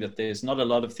showing that there's not a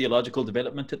lot of theological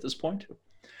development at this point.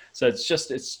 So it's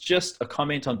just a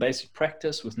comment on basic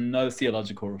practice with no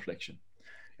theological reflection.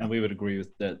 And we would agree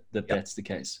with that that's the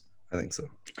case. I think so.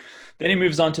 Then he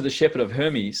moves on to the Shepherd of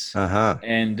Hermes. Uh-huh.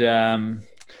 And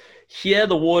here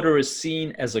the water is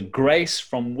seen as a grace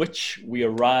from which we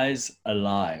arise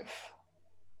alive.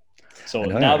 So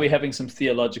now we're having some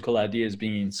theological ideas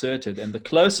being inserted. And the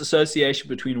close association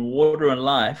between water and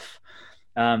life,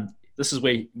 this is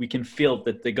where we can feel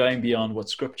that they're going beyond what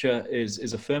Scripture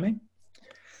is affirming.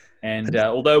 And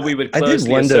although we would closely I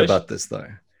did wonder about this, though.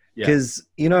 Because,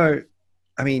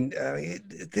 I mean,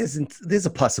 there's a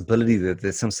possibility that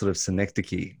there's some sort of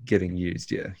synecdoche getting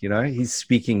used here. He's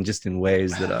speaking just in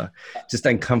ways that are just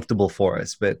uncomfortable for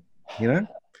us. But,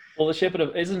 Well, I think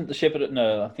of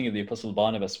the Apostle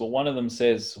Barnabas. Well, one of them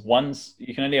says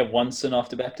you can only have one sin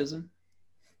after baptism.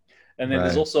 And then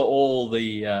there's also all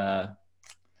the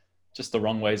just the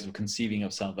wrong ways of conceiving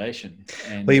of salvation.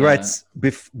 And, he writes,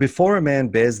 before a man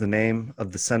bears the name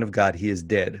of the Son of God, he is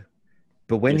dead.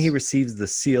 But when he receives the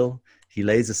seal, he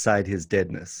lays aside his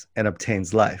deadness and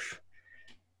obtains life.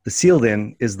 The seal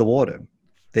then is the water.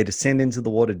 They descend into the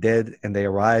water dead and they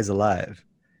arise alive.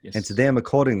 Yes. And to them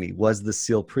accordingly was the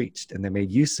seal preached, and they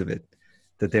made use of it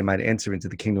that they might enter into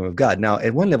the kingdom of God. Now,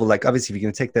 at one level, like obviously if you're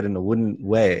going to take that in a wooden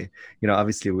way,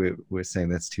 obviously we're saying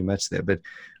that's too much there, but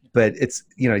it's,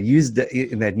 used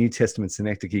in that New Testament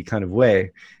synecdoche kind of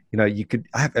way, you could,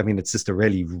 it's just a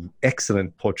really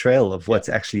excellent portrayal of what's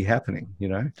actually happening,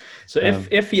 So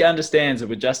if he understands that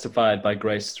we're justified by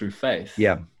grace through faith.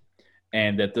 Yeah.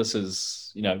 And that this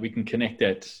is, we can connect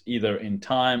that either in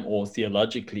time or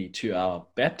theologically to our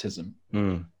baptism,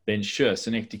 then sure,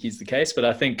 synecdoche is the case. But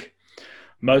I think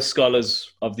most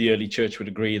scholars of the early church would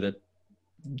agree that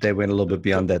they went a little bit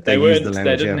beyond that. They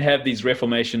didn't have these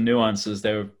Reformation nuances.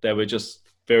 They were just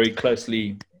very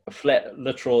closely a flat,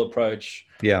 literal approach.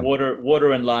 Yeah,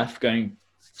 water and life going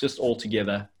just all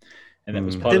together, and that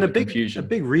was part of the confusion. A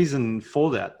big reason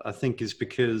for that, I think, is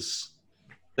because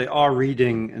they are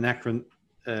reading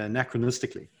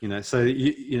anachronistically. So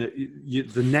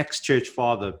the next church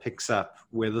father picks up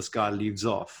where this guy leaves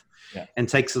off, and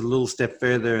takes it a little step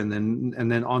further, and then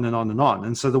on and on and on.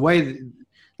 And so the way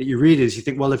that you read is you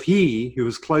think, well, if he who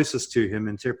was closest to him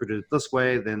interpreted it this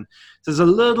way, then there's a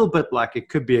little bit like it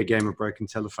could be a game of broken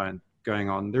telephone going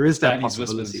on. There is that Chinese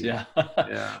possibility. Whispers,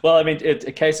 yeah. Well,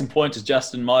 a case in point is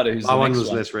Justin Martyr, who's my one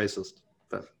was less racist,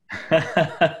 but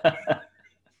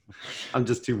I'm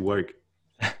just too woke.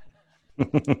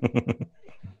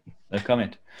 No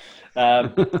comment.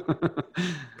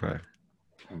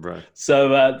 Bro.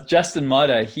 So Justin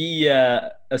Martyr, he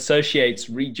associates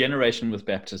regeneration with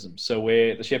baptism. So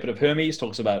where the Shepherd of Hermes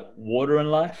talks about water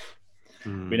and life,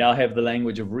 we now have the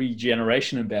language of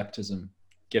regeneration and baptism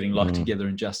getting locked together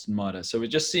in Justin Martyr. So we're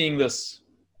just seeing this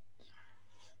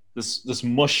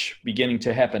mush beginning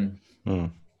to happen.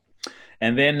 And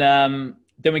then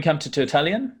we come to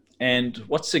Tertullian. And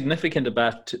what's significant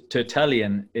about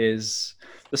Tertullian is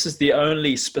this is the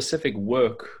only specific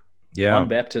work on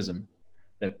baptism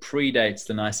that predates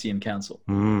the Nicene Council.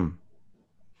 And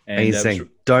he's saying,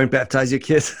 don't baptize your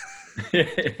kids.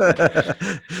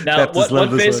 Now, what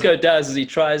Fesco does is he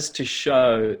tries to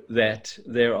show that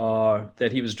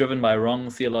that he was driven by wrong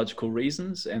theological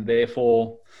reasons, and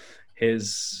therefore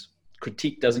his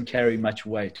critique doesn't carry much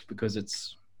weight because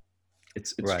it's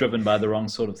driven by the wrong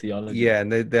sort of theology. Yeah,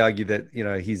 and they argue that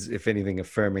he's, if anything,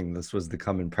 affirming this was the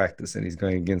common practice, and he's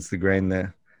going against the grain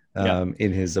there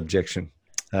in his objection.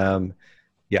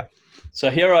 So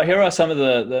here are some of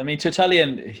the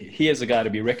Tertullian, he is a guy to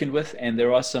be reckoned with, and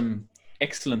there are some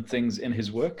excellent things in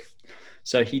his work.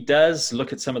 So he does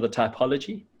look at some of the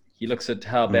typology. He looks at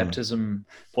how baptism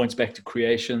points back to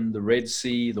creation, the Red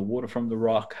Sea, the water from the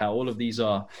rock, how all of these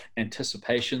are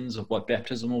anticipations of what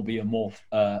baptism will be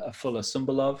a fuller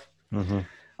symbol of.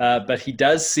 But he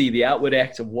does see the outward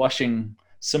act of washing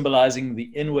symbolizing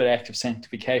the inward act of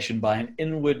sanctification by an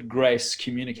inward grace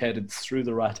communicated through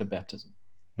the rite of baptism.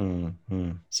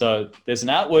 So there's an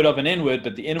outward of an inward,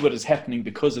 but the inward is happening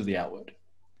because of the outward.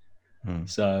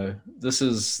 So this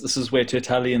is where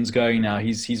Tertullian's going now.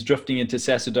 He's drifting into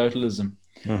sacerdotalism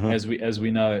as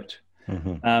we know it.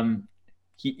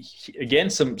 He again,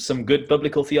 some good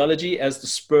biblical theology. As the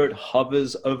Spirit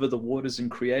hovers over the waters in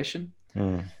creation,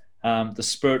 the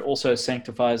Spirit also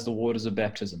sanctifies the waters of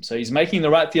baptism. So he's making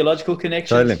the right theological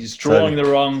connections. Totally. He's drawing the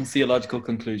wrong theological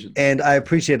conclusions. And I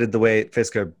appreciated the way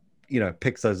Fesco,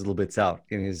 picks those little bits out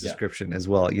in his description as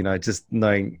well. Just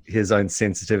knowing his own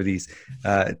sensitivities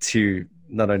to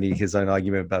not only his own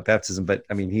argument about baptism, but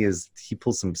I mean, he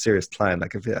pulls some serious climb.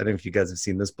 Like, I don't know if you guys have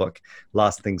seen this book,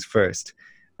 Last Things First.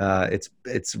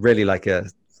 It's really like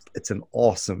it's an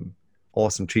awesome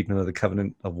treatment of the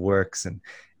covenant of works and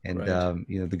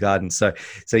the garden. So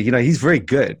he's very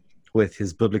good with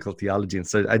his biblical theology, and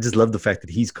so I just love the fact that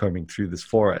he's combing through this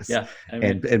for us,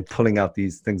 and pulling out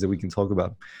these things that we can talk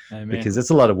about. Amen. Because it's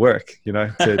a lot of work,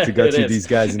 to go through these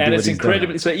guys and do it's what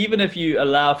incredibly. So even if you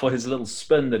allow for his little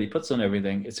spin that he puts on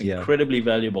everything, it's incredibly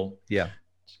valuable. Yeah,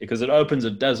 because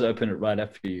it does open it right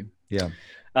up for you. Yeah.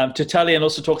 Tertullian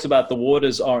also talks about the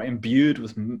waters are imbued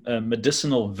with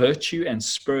medicinal virtue and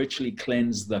spiritually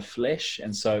cleanse the flesh.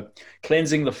 And so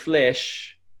cleansing the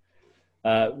flesh,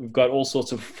 we've got all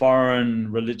sorts of foreign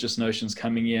religious notions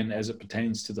coming in as it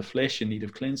pertains to the flesh in need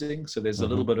of cleansing. So there's a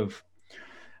little bit of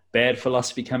bad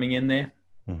philosophy coming in there.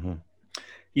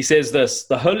 He says this: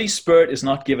 the Holy Spirit is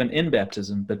not given in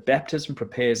baptism, but baptism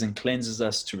prepares and cleanses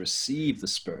us to receive the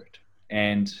Spirit.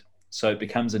 And so it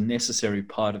becomes a necessary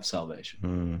part of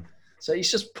salvation. So he's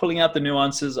just pulling out the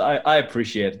nuances. I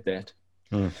appreciated that.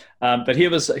 But here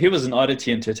was an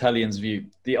oddity in Tertullian's view.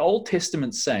 The Old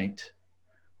Testament saint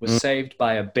was saved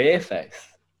by a bare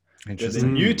faith. The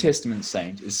New Testament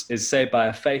saint is saved by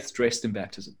a faith dressed in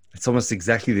baptism. It's almost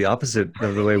exactly the opposite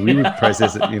of the way we would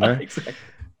process it, Exactly.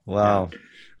 Wow.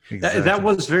 Exactly. That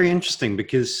was very interesting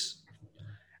because,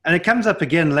 and it comes up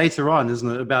again later on, isn't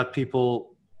it, about people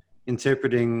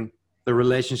interpreting the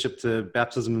relationship to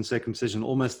baptism and circumcision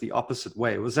almost the opposite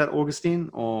way. Was that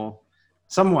Augustine or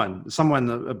someone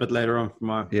a bit later on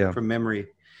from memory?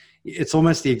 It's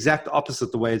almost the exact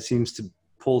opposite the way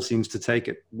Paul seems to take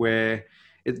it, where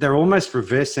they're almost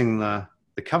reversing the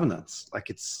covenants.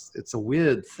 Like it's a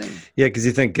weird thing. Yeah, because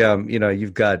you think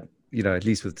you've got at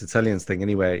least with Tertullian's thing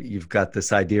anyway, you've got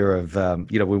this idea of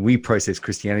when we process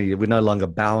Christianity, we're no longer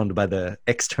bound by the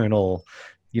external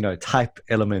type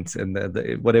elements and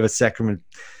the whatever sacrament,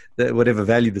 whatever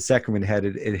value the sacrament had,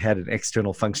 it had an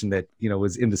external function that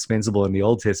was indispensable in the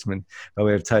Old Testament by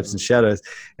way of types and shadows.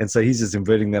 And so he's just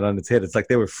inverting that on its head. It's like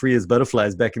they were free as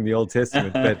butterflies back in the Old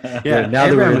Testament, but now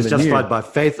Abraham was justified by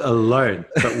faith alone,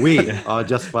 but we are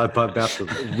justified by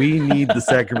baptism. We need the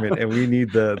sacrament and we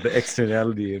need the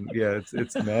externality, and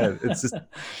it's mad.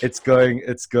 It's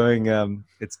going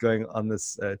on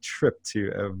this trip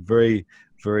to a very,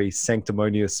 very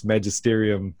sanctimonious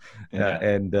magisterium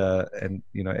and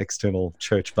external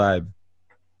church vibe.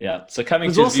 Yeah. So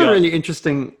coming to also really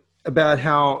interesting about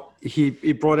how he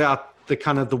brought out the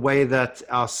kind of the way that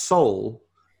our soul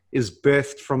is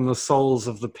birthed from the souls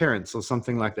of the parents or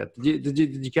something like that. Did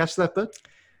you catch that bit?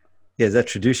 Yeah. Is that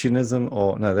traditionism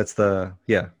or no? That's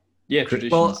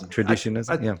traditionism. Well,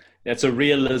 traditionism. It's a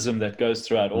realism that goes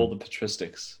throughout all the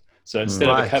patristics. So instead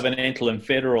of a covenantal and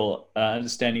federal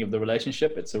understanding of the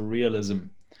relationship, it's a realism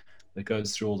that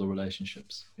goes through all the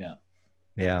relationships. Yeah.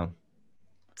 Yeah.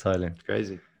 Totally.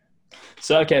 Crazy.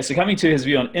 So coming to his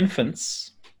view on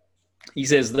infants, he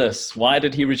says this: why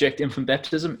did he reject infant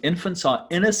baptism? Infants are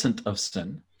innocent of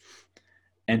sin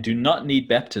and do not need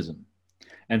baptism,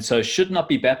 and so should not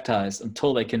be baptized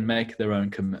until they can make their own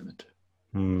commitment.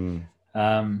 So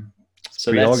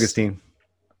that's Augustine.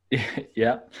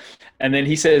 Yeah. And then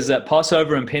he says that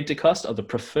Passover and Pentecost are the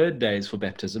preferred days for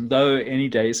baptism, though any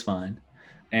day is fine,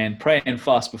 and pray and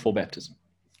fast before baptism.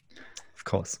 Of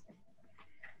course.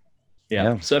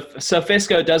 Yeah. So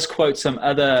Fesco does quote some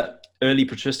other early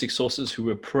patristic sources who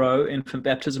were pro-infant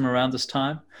baptism around this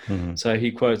time. So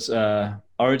he quotes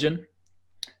Origen,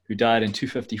 who died in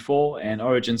 254, and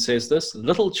Origen says this: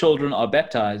 little children are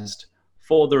baptized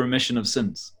for the remission of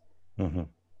sins.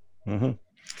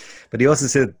 But he also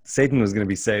said Satan was going to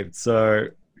be saved. So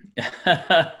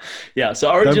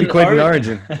so Origen, don't be quoting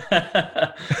Origen.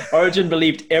 Origen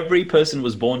believed every person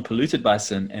was born polluted by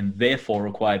sin and therefore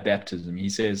required baptism. He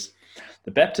says,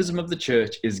 the baptism of the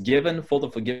church is given for the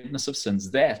forgiveness of sins,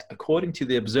 that, according to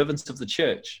the observance of the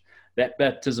church, that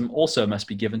baptism also must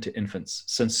be given to infants.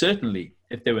 Since certainly,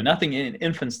 if there were nothing in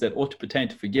infants that ought to pertain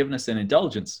to forgiveness and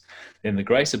indulgence, then the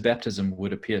grace of baptism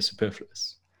would appear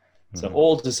superfluous. So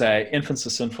all to say, infants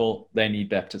are sinful, they need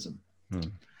baptism.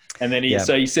 And then he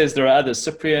says there are others,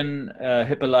 Cyprian,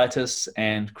 Hippolytus,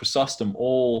 and Chrysostom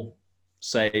all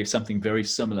say something very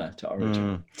similar to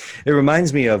Origen. It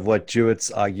reminds me of what Jewett's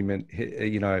argument,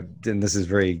 and this is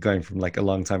very going from like a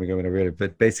long time ago when I read it,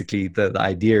 but basically the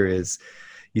idea is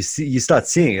you start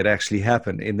seeing it actually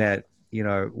happen in that,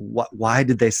 why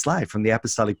did they slide from the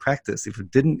apostolic practice if it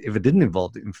didn't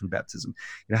involve infant baptism?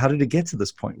 How did it get to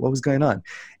this point? What was going on?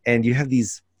 And you have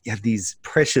these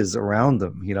pressures around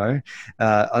them,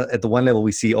 at the one level,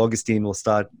 we see Augustine will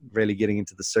start really getting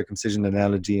into the circumcision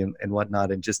analogy and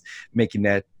whatnot, and just making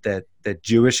that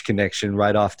Jewish connection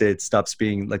right after it stops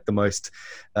being like the most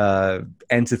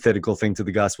antithetical thing to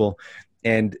the gospel.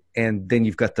 And then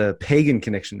you've got the pagan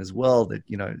connection as well, that,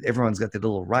 everyone's got their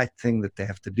little rite thing that they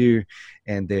have to do,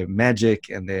 and their magic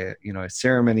and their,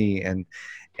 ceremony. And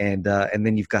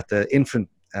then you've got the infant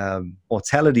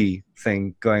mortality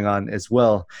thing going on as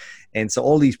well. And so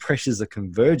all these pressures are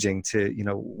converging to,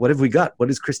 what have we got? What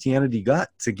has Christianity got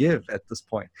to give at this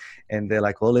point? And they're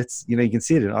like, well, let's, you can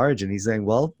see it in Origen. He's saying,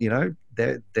 well,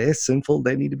 they're sinful.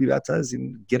 They need to be baptized,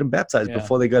 and get them baptized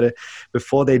before they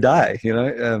die,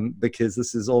 because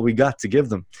this is all we got to give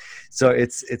them. So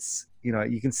it's,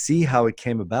 you can see how it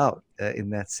came about in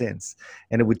that sense.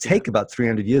 And it would take about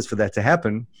 300 years for that to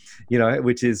happen,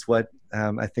 which is what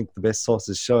I think the best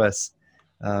sources show us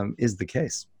is the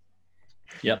case.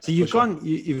 Yeah. So you've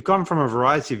gone from a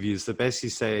variety of views that basically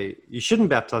say you shouldn't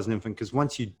baptize an infant because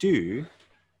once you do,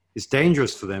 it's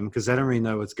dangerous for them because they don't really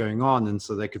know what's going on, and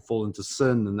so they could fall into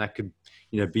sin, and that could,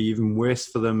 be even worse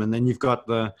for them. And then you've got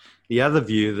the other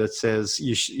view that says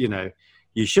you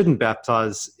shouldn't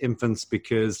baptize infants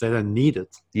because they don't need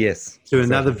it. Yes. To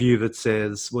another view that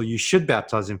says, well, you should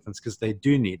baptize infants because they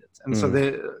do need it. And so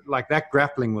they're like that,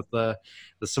 grappling with the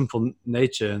sinful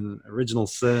nature and original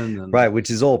sin. And, right, which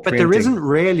is all preempting. But there isn't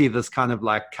really this kind of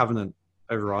like covenant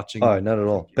overarching. Oh, not at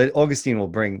all. But Augustine will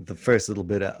bring the first little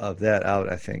bit of that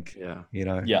out, I think. Yeah.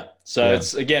 Yeah. So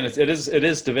it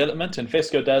is development, and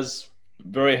Fesco does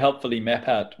very helpfully map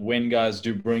out when guys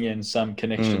do bring in some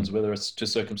connections, whether it's to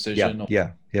circumcision.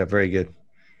 Yeah, very good.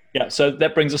 Yeah, so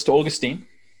that brings us to Augustine.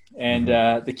 And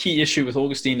the key issue with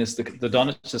Augustine is the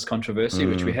Donatist controversy,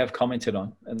 which we have commented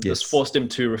on. And this forced him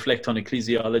to reflect on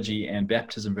ecclesiology and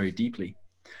baptism very deeply.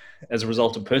 As a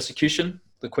result of persecution,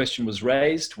 the question was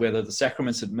raised whether the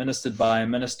sacraments administered by a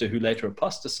minister who later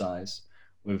apostatized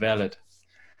were valid.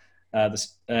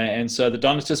 And so the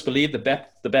Donatists believed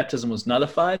the baptism was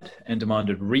nullified and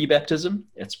demanded rebaptism.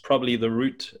 It's probably the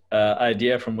root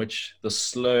idea from which the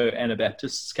slow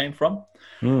Anabaptists came from,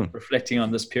 reflecting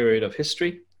on this period of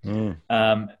history.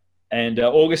 And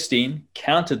Augustine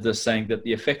countered this, saying that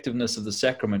the effectiveness of the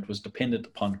sacrament was dependent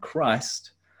upon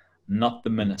Christ, not the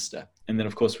minister. And then,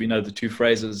 of course, we know the two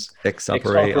phrases, ex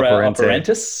opere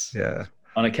operentis,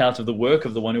 on account of the work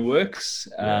of the one who works,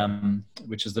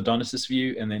 which is the Donatist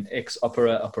view, and then ex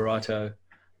opere operato,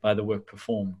 by the work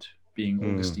performed, being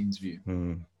Augustine's view.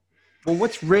 Well,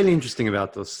 what's really interesting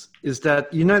about this is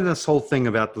that, this whole thing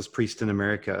about this priest in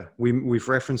America, we've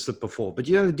referenced it before, but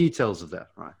the details of that,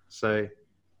 right? So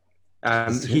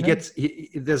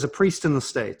there's a priest in the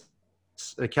States,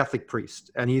 a Catholic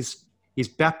priest, and he's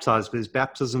baptized, but his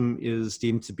baptism is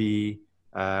deemed to be,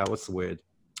 what's the word?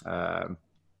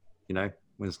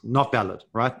 Was not valid,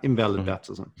 right? Invalid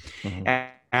baptism.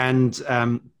 And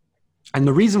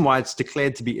the reason why it's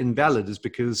declared to be invalid is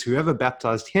because whoever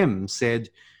baptized him said,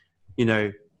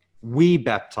 we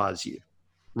baptize you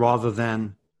rather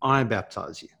than I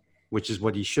baptize you, which is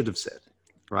what he should have said,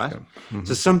 right?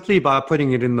 So simply by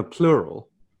putting it in the plural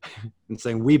and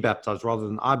saying we baptize rather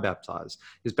than I baptize,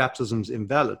 his baptism's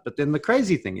invalid. But then the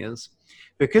crazy thing is,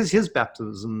 because his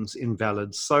baptism's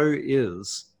invalid, so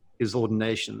is his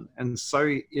ordination, and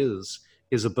so is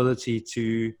his ability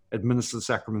to administer the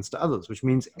sacraments to others, which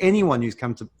means anyone who's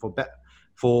come to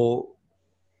for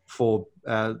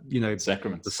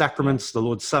sacraments, the sacraments, the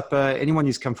Lord's Supper, anyone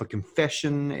who's come for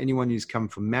confession, anyone who's come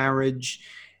for marriage,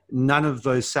 none of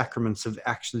those sacraments have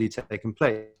actually taken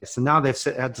place. So now they've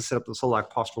had to set up this whole like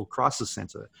pastoral crisis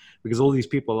center, because all these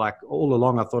people, like, all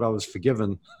along I thought I was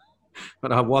forgiven,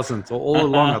 but I wasn't. Or all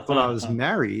along I thought I was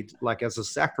married, like as a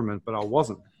sacrament, but I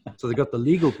wasn't. So they got the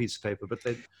legal piece of paper, but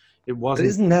it wasn't. But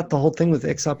isn't that the whole thing with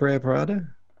ex opere operato?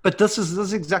 But this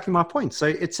is exactly my point. So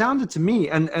it sounded to me,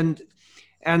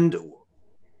 and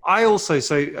I also,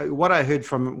 so what I heard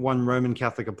from one Roman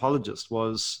Catholic apologist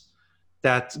was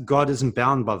that God isn't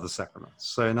bound by the sacraments.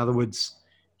 So in other words,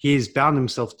 he's bound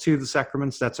himself to the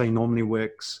sacraments. That's how he normally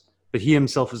works. But he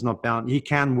himself is not bound. He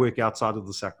can work outside of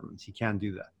the sacraments. He can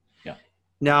do that. Yeah.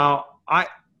 Now,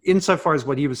 insofar as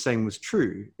what he was saying was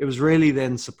true, it was really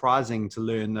then surprising to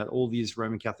learn that all these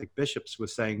Roman Catholic bishops were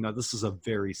saying, no, this is a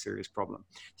very serious problem.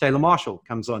 Taylor Marshall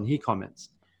comes on, he comments,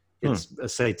 it's a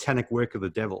satanic work of the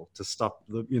devil to stop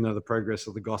the progress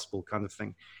of the gospel kind of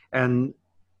thing. And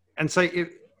so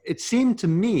it seemed to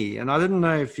me, and I didn't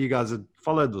know if you guys had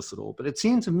followed this at all, but it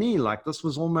seemed to me like this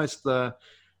was almost the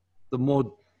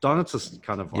more Donatist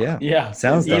kind of one. Yeah.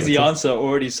 Sounds easy Donatist. answer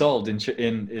already solved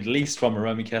in at least from a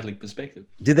Roman Catholic perspective.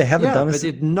 Did they have a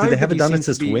Donatist? Donatist? Did they have a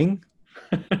Donatist wing?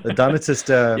 The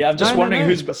Donatist. Yeah, I'm just wondering no.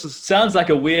 who's. Sounds like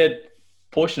a weird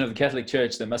portion of the Catholic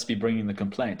Church that must be bringing the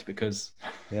complaint, because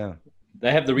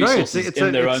they have the resources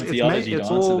in their own theology to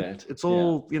answer that. It's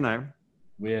all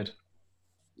weird.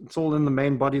 It's all in the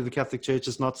main body of the Catholic Church.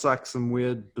 It's not like some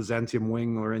weird Byzantium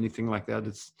wing or anything like that.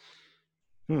 It's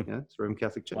it's Roman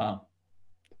Catholic Church. Wow.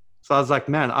 So I was like,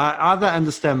 man, I either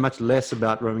understand much less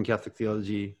about Roman Catholic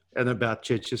theology and about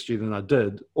church history than I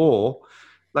did, or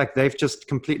like they've just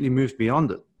completely moved beyond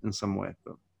it in some way.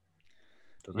 But,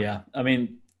 yeah, I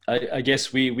mean, I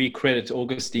guess we credit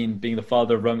Augustine being the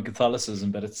father of Roman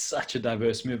Catholicism, but it's such a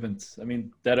diverse movement. I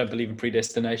mean, they don't believe in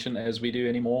predestination as we do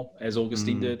anymore, as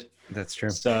Augustine did. That's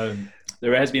true. So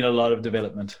there has been a lot of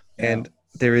development. And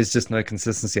there is just no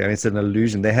consistency. I mean, it's an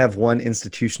illusion. They have one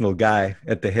institutional guy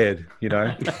at the head,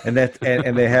 and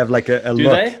they have like a do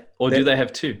lot. They? Or do they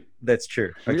have two? That's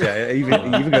true. Okay, you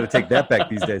even got to take that back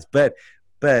these days. But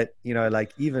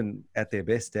like even at their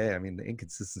best day, I mean, the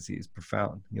inconsistency is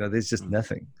profound. There's just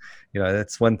nothing.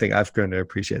 That's one thing I've grown to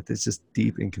appreciate. There's just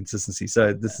deep inconsistency.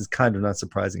 So this is kind of not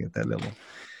surprising at that level.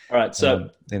 All right. So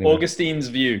anyway. Augustine's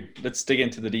view. Let's dig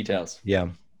into the details. Yeah.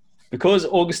 Because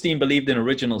Augustine believed in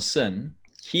original sin,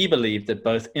 he believed that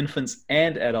both infants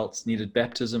and adults needed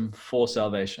baptism for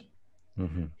salvation.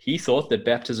 Mm-hmm. He thought that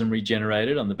baptism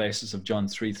regenerated on the basis of John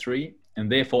 3:3,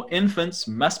 and therefore infants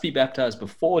must be baptized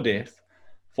before death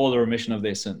for the remission of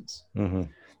their sins. Mm-hmm.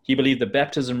 He believed that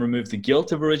baptism removed the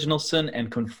guilt of original sin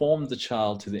and conformed the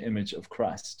child to the image of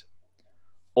Christ.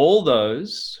 All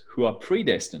those who are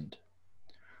predestined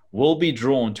will be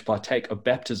drawn to partake of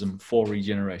baptism for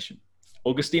regeneration.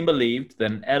 Augustine believed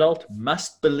that an adult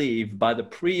must believe by the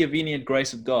prevenient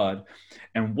grace of God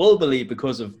and will believe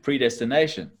because of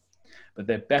predestination, but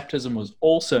that baptism was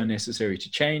also necessary to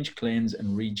change, cleanse,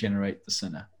 and regenerate the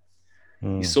sinner.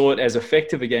 He saw it as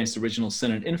effective against original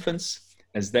sin in infants,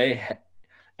 as they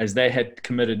had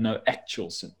committed no actual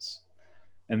sins.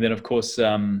 And then, of course,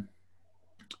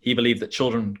 he believed that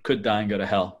children could die and go to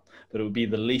hell, but it would be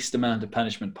the least amount of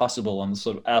punishment possible on the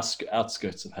sort of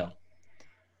outskirts of hell.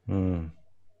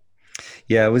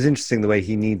 Yeah, it was interesting the way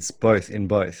he needs both in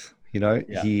both. He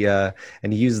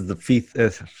and he uses the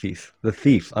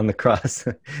thief on the cross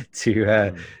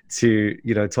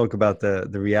to talk about the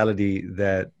reality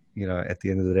that at the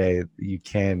end of the day you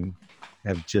can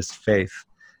have just faith,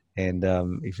 and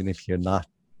even if you're not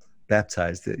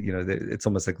baptized, it's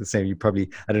almost like the same. You probably,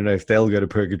 I don't know if they'll go to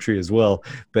purgatory as well,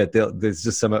 but there's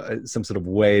just some sort of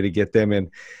way to get them in.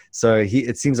 So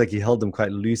it seems like he held them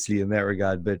quite loosely in that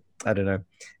regard, but I don't know.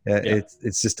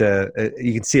 It's just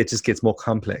you can see it just gets more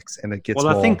complex, and it gets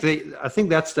more. I think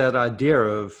that's that idea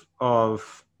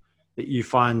of that you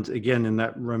find again in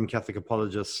that Roman Catholic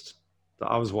apologist that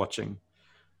I was watching,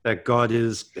 that God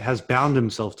has bound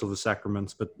himself to the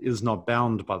sacraments, but is not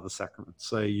bound by the sacraments.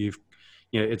 So you're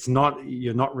not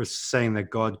saying that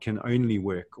God can only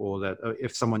work, or that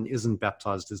if someone isn't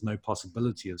baptized, there's no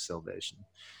possibility of salvation.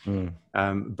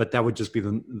 But that would just be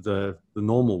the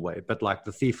normal way. But like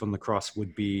the thief on the cross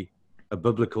would be a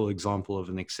biblical example of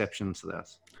an exception to that.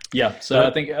 Yeah. So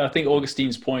I think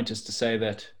Augustine's point is to say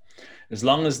that as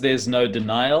long as there's no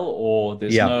denial, or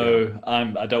there's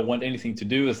I don't want anything to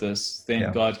do with this,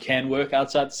 then God can work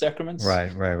outside the sacraments.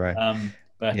 Right.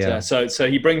 So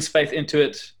he brings faith into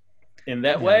it in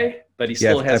that way, but he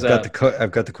still has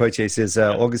I've got the quote here. It says,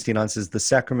 Augustine answers, the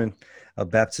sacrament of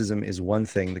baptism is one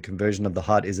thing, the conversion of the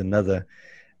heart is another,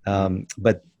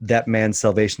 but that man's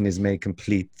salvation is made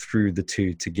complete through the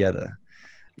two together.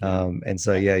 And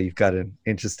so, you've got an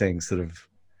interesting sort of,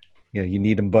 you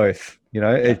need them both,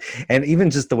 and even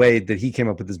just the way that he came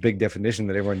up with this big definition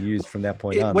that everyone used from that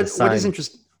point on. What is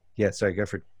interesting? Yeah, sorry, go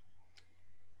for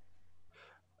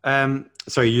it.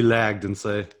 Sorry, you lagged, and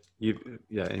so...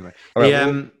 Anyway. All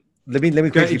right, let me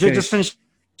quickly just finish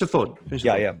your thought.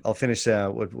 I'll finish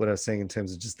what I was saying in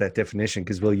terms of just that definition,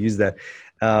 because we'll use that.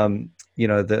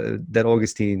 That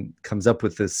Augustine comes up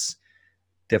with this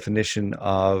definition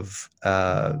of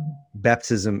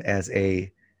baptism as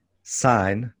a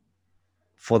sign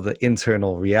for the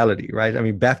internal reality, right? I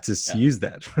mean, Baptists use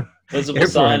that. Visible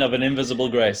sign of an invisible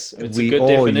grace. It's a good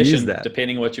definition,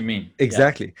 depending on what you mean.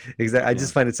 Exactly. I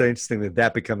just find it so interesting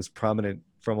that becomes prominent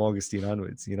from Augustine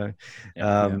onwards,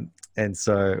 And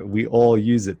so we all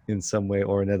use it in some way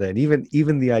or another. And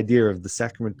even the idea of the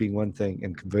sacrament being one thing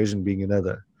and conversion being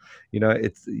another,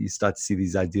 you start to see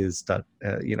these ideas start,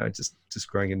 just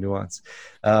growing in nuance.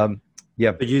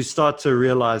 Yeah. But you start to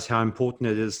realize how important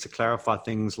it is to clarify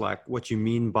things like what you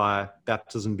mean by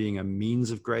baptism being a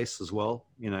means of grace as well,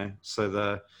 so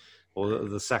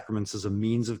the sacraments as a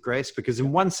means of grace, because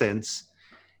in one sense,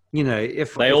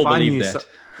 if they if all I believe knew that.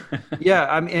 yeah,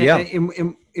 I mean, Yeah.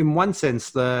 in one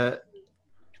sense,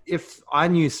 if I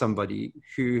knew somebody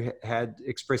who had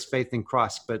expressed faith in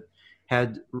Christ but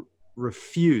had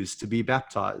refused to be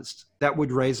baptized, that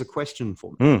would raise a question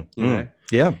for me.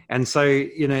 Yeah. And so,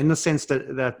 in the sense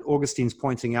that Augustine's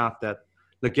pointing out that,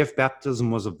 look, if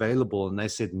baptism was available and they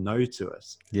said no to it,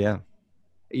 Yeah.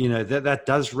 that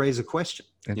does raise a question.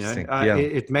 Interesting.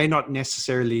 It may not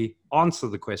necessarily answer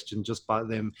the question just by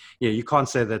them. Yeah, you can't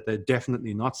say that they're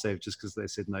definitely not saved just because they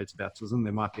said no to baptism.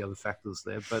 There might be other factors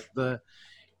there,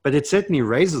 but it certainly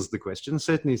raises the question. It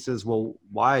certainly says, well,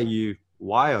 why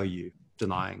are you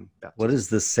denying baptism? What does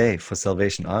this say for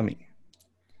Salvation Army?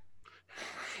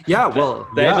 Yeah, well,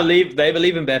 they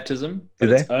believe in baptism, but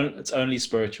it's only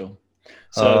spiritual.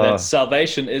 So that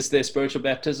salvation is their spiritual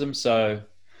baptism. So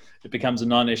it becomes a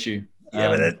non-issue.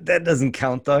 Yeah, but that doesn't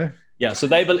count though. Yeah, so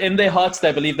in their hearts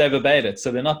they believe they've obeyed it, so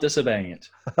they're not disobeying it.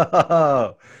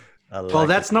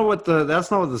 That's not what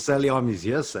the Sally armies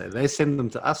here say. They send them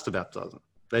to us to baptize them.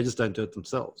 They just don't do it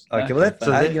themselves. Okay, well,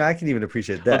 I can even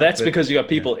appreciate that. Well, that's because you got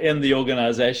people in the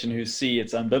organization who see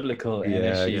it's unbiblical and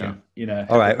actually,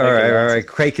 All right.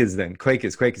 Quakers then.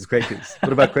 Quakers.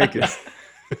 What about Quakers?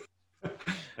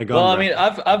 Well, I mean,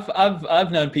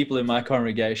 I've known people in my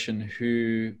congregation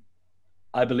who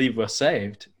I believe were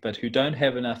saved, but who don't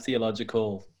have enough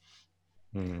theological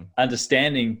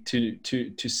understanding to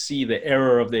see the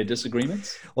error of their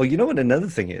disagreements. Well, you know what another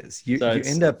thing is? You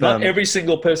end up... Not every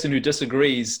single person who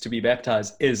disagrees to be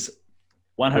baptized is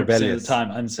 100% rebellious. of the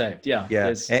time unsaved. Yeah.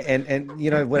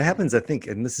 And what happens, I think,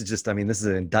 and this is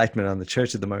an indictment on the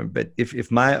church at the moment, but if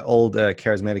my old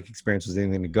charismatic experience was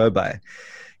anything to go by,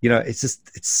 it's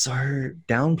so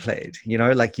downplayed,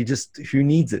 who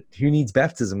needs it? Who needs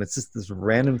baptism? It's just this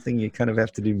random thing you kind of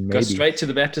have to do. Maybe go straight to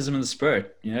the baptism in the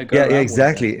Spirit,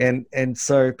 exactly. And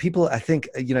so people, I think,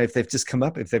 if they've just come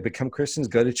up, if they've become Christians,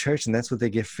 go to church and that's what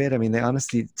they get fed. I mean,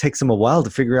 it takes them a while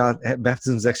to figure out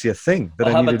baptism is actually a thing.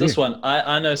 How about this one?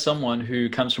 I know someone who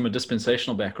comes from a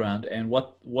dispensational background, and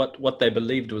what they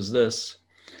believed was this,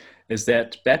 is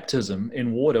that baptism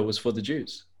in water was for the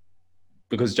Jews.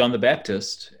 Because John the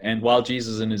Baptist, and while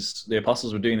Jesus and the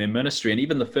apostles were doing their ministry, and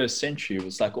even the first century, it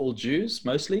was like all Jews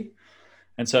mostly.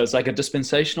 And so it's like a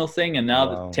dispensational thing. And now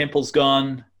the temple's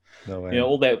gone, no way.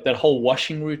 All that whole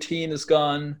washing routine is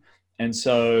gone. And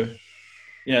so,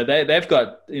 they've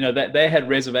got, they had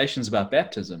reservations about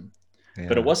baptism,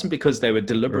 but it wasn't because they were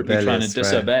deliberately trying to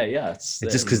disobey. Right. Yeah. It's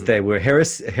just because they were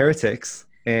heretics.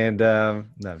 And no,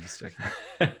 I'm just joking.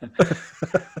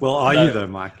 Well, are you though,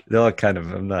 Mike? No, kind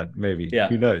of. I'm not. Maybe. Yeah.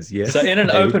 Who knows? Yes. So in an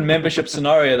open membership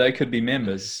scenario, they could be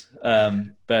members,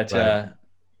 but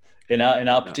in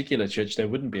our particular church, they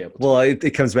wouldn't be able to. Well,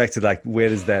 it comes back to where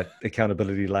does that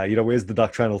accountability lie? where's the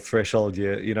doctrinal threshold?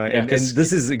 And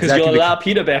this is exactly because you'll allow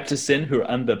Peter Baptists in who are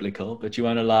unbiblical, but you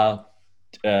won't allow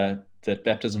that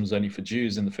baptism was only for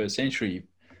Jews in the first century,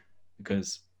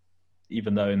 because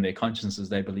even though in their consciences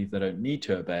they believe they don't need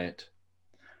to obey it.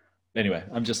 Anyway,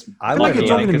 I feel like you're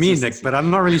talking to me, Nick, but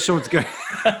I'm not really sure what's going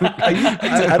on.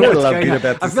 I don't love Peter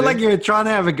Baptist. I feel like you're trying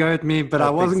to have a go at me, but I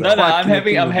wasn't. No, I'm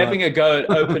having a go at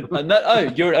open.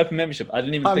 You're an open membership. I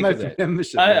didn't even think of that.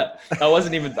 Membership, I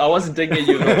wasn't digging at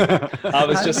you at all. I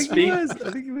was just speaking. I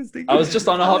think he was thinking. I was just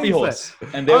on a hobby horse,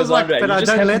 and there was Andre. But I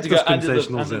don't let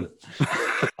dispensationals in.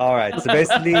 All right. So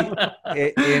basically,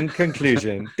 in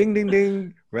conclusion, ding, ding,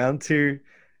 ding, round 2.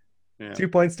 Yeah. 2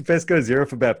 points to Fesco, 0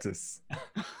 for Baptists.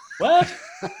 What?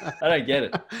 I don't get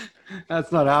it.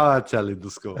 That's not how I tell you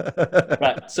the score.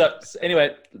 Right. So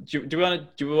anyway, do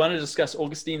we want to discuss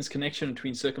Augustine's connection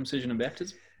between circumcision and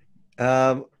baptism?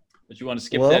 Do you want to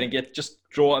skip that and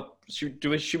draw up? Should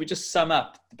we just sum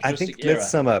up? I think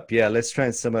let's sum up. Yeah, let's try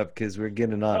and sum up because we're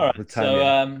getting on with time. So,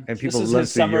 and people love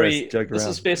to hear us joke around. This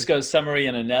is Fesco's summary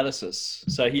and analysis.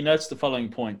 So he notes the following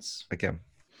points. Okay.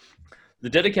 The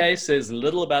Didache says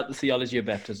little about the theology of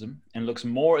baptism and looks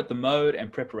more at the mode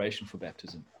and preparation for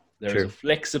baptism. There is a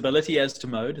flexibility as to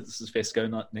mode. This is Fesco,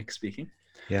 not Nick speaking.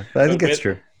 Yeah, I think that's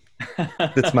true.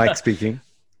 That's Mike speaking.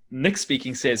 Nick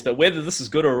speaking says, but whether this is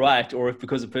good or right, or if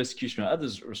because of persecution or other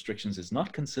restrictions is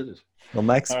not considered. Well,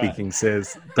 Mike speaking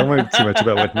says, don't worry too much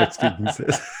about what Nick speaking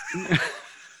says.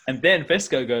 And then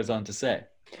Fesco goes on to say,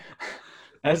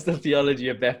 as the theology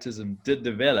of baptism did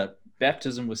develop,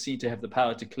 baptism was seen to have the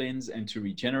power to cleanse and to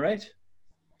regenerate.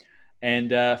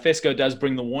 And Fesko does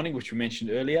bring the warning, which we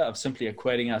mentioned earlier, of simply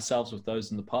equating ourselves with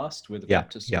those in the past, where the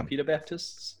Baptists or Peter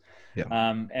Baptists.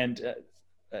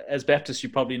 As Baptists, you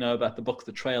probably know about the book,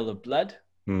 The Trail of Blood.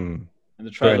 And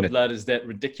The Trail of Blood is that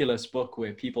ridiculous book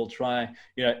where people try,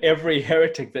 every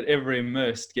heretic that ever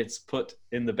immersed gets put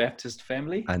in the Baptist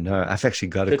family. I know. I've actually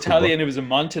got a Italian who was a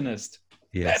Montanist.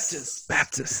 Yes.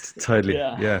 Baptist. Totally.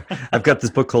 Yeah. I've got this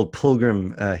book called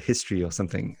Pilgrim History or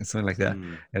something like that.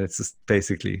 And it's just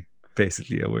basically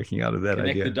working out of that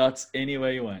idea. Connect the dots any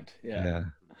way you want. Yeah.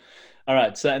 All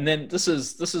right. So, and then this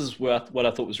is what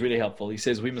I thought was really helpful. He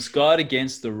says, we must guard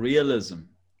against the realism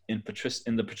in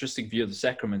the patristic view of the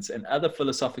sacraments and other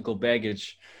philosophical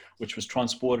baggage which was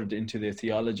transported into their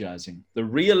theologizing. The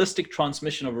realistic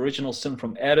transmission of original sin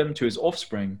from Adam to his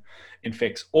offspring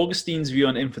infects Augustine's view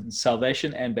on infant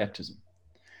salvation and baptism.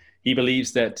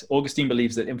 Augustine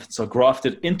believes that infants are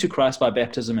grafted into Christ by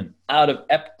baptism and out of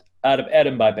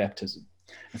Adam by baptism.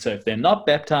 And so if they're not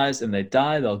baptized and they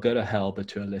die, they'll go to hell, but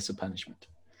to a lesser punishment.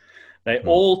 They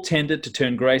all tended to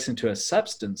turn grace into a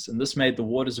substance, and this made the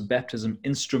waters of baptism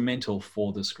instrumental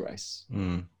for this grace.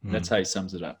 That's how he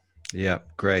sums it up. Yeah,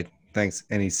 great. Thanks.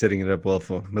 And he's setting it up well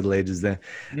for Middle Ages there.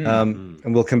 And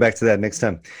we'll come back to that next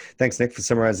time. Thanks, Nick, for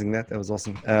summarizing that. That was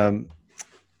awesome.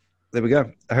 There we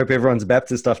go. I hope everyone's a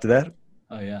Baptist after that.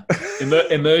 Oh, yeah.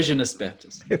 Immersionist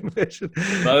Baptist.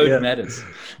 Mode matters.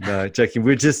 No, joking.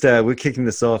 We're kicking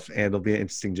this off, and it'll be an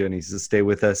interesting journey, so stay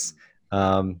with us.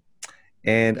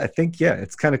 And I think,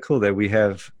 it's kind of cool that we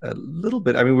have a little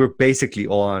bit, we're basically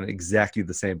all on exactly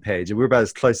the same page, and we're about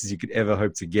as close as you could ever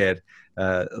hope to get,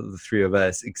 the three of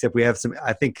us, except we have some,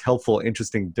 I think, helpful,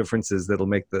 interesting differences that'll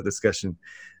make the discussion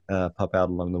pop out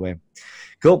along the way.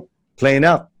 Cool. Playing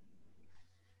out.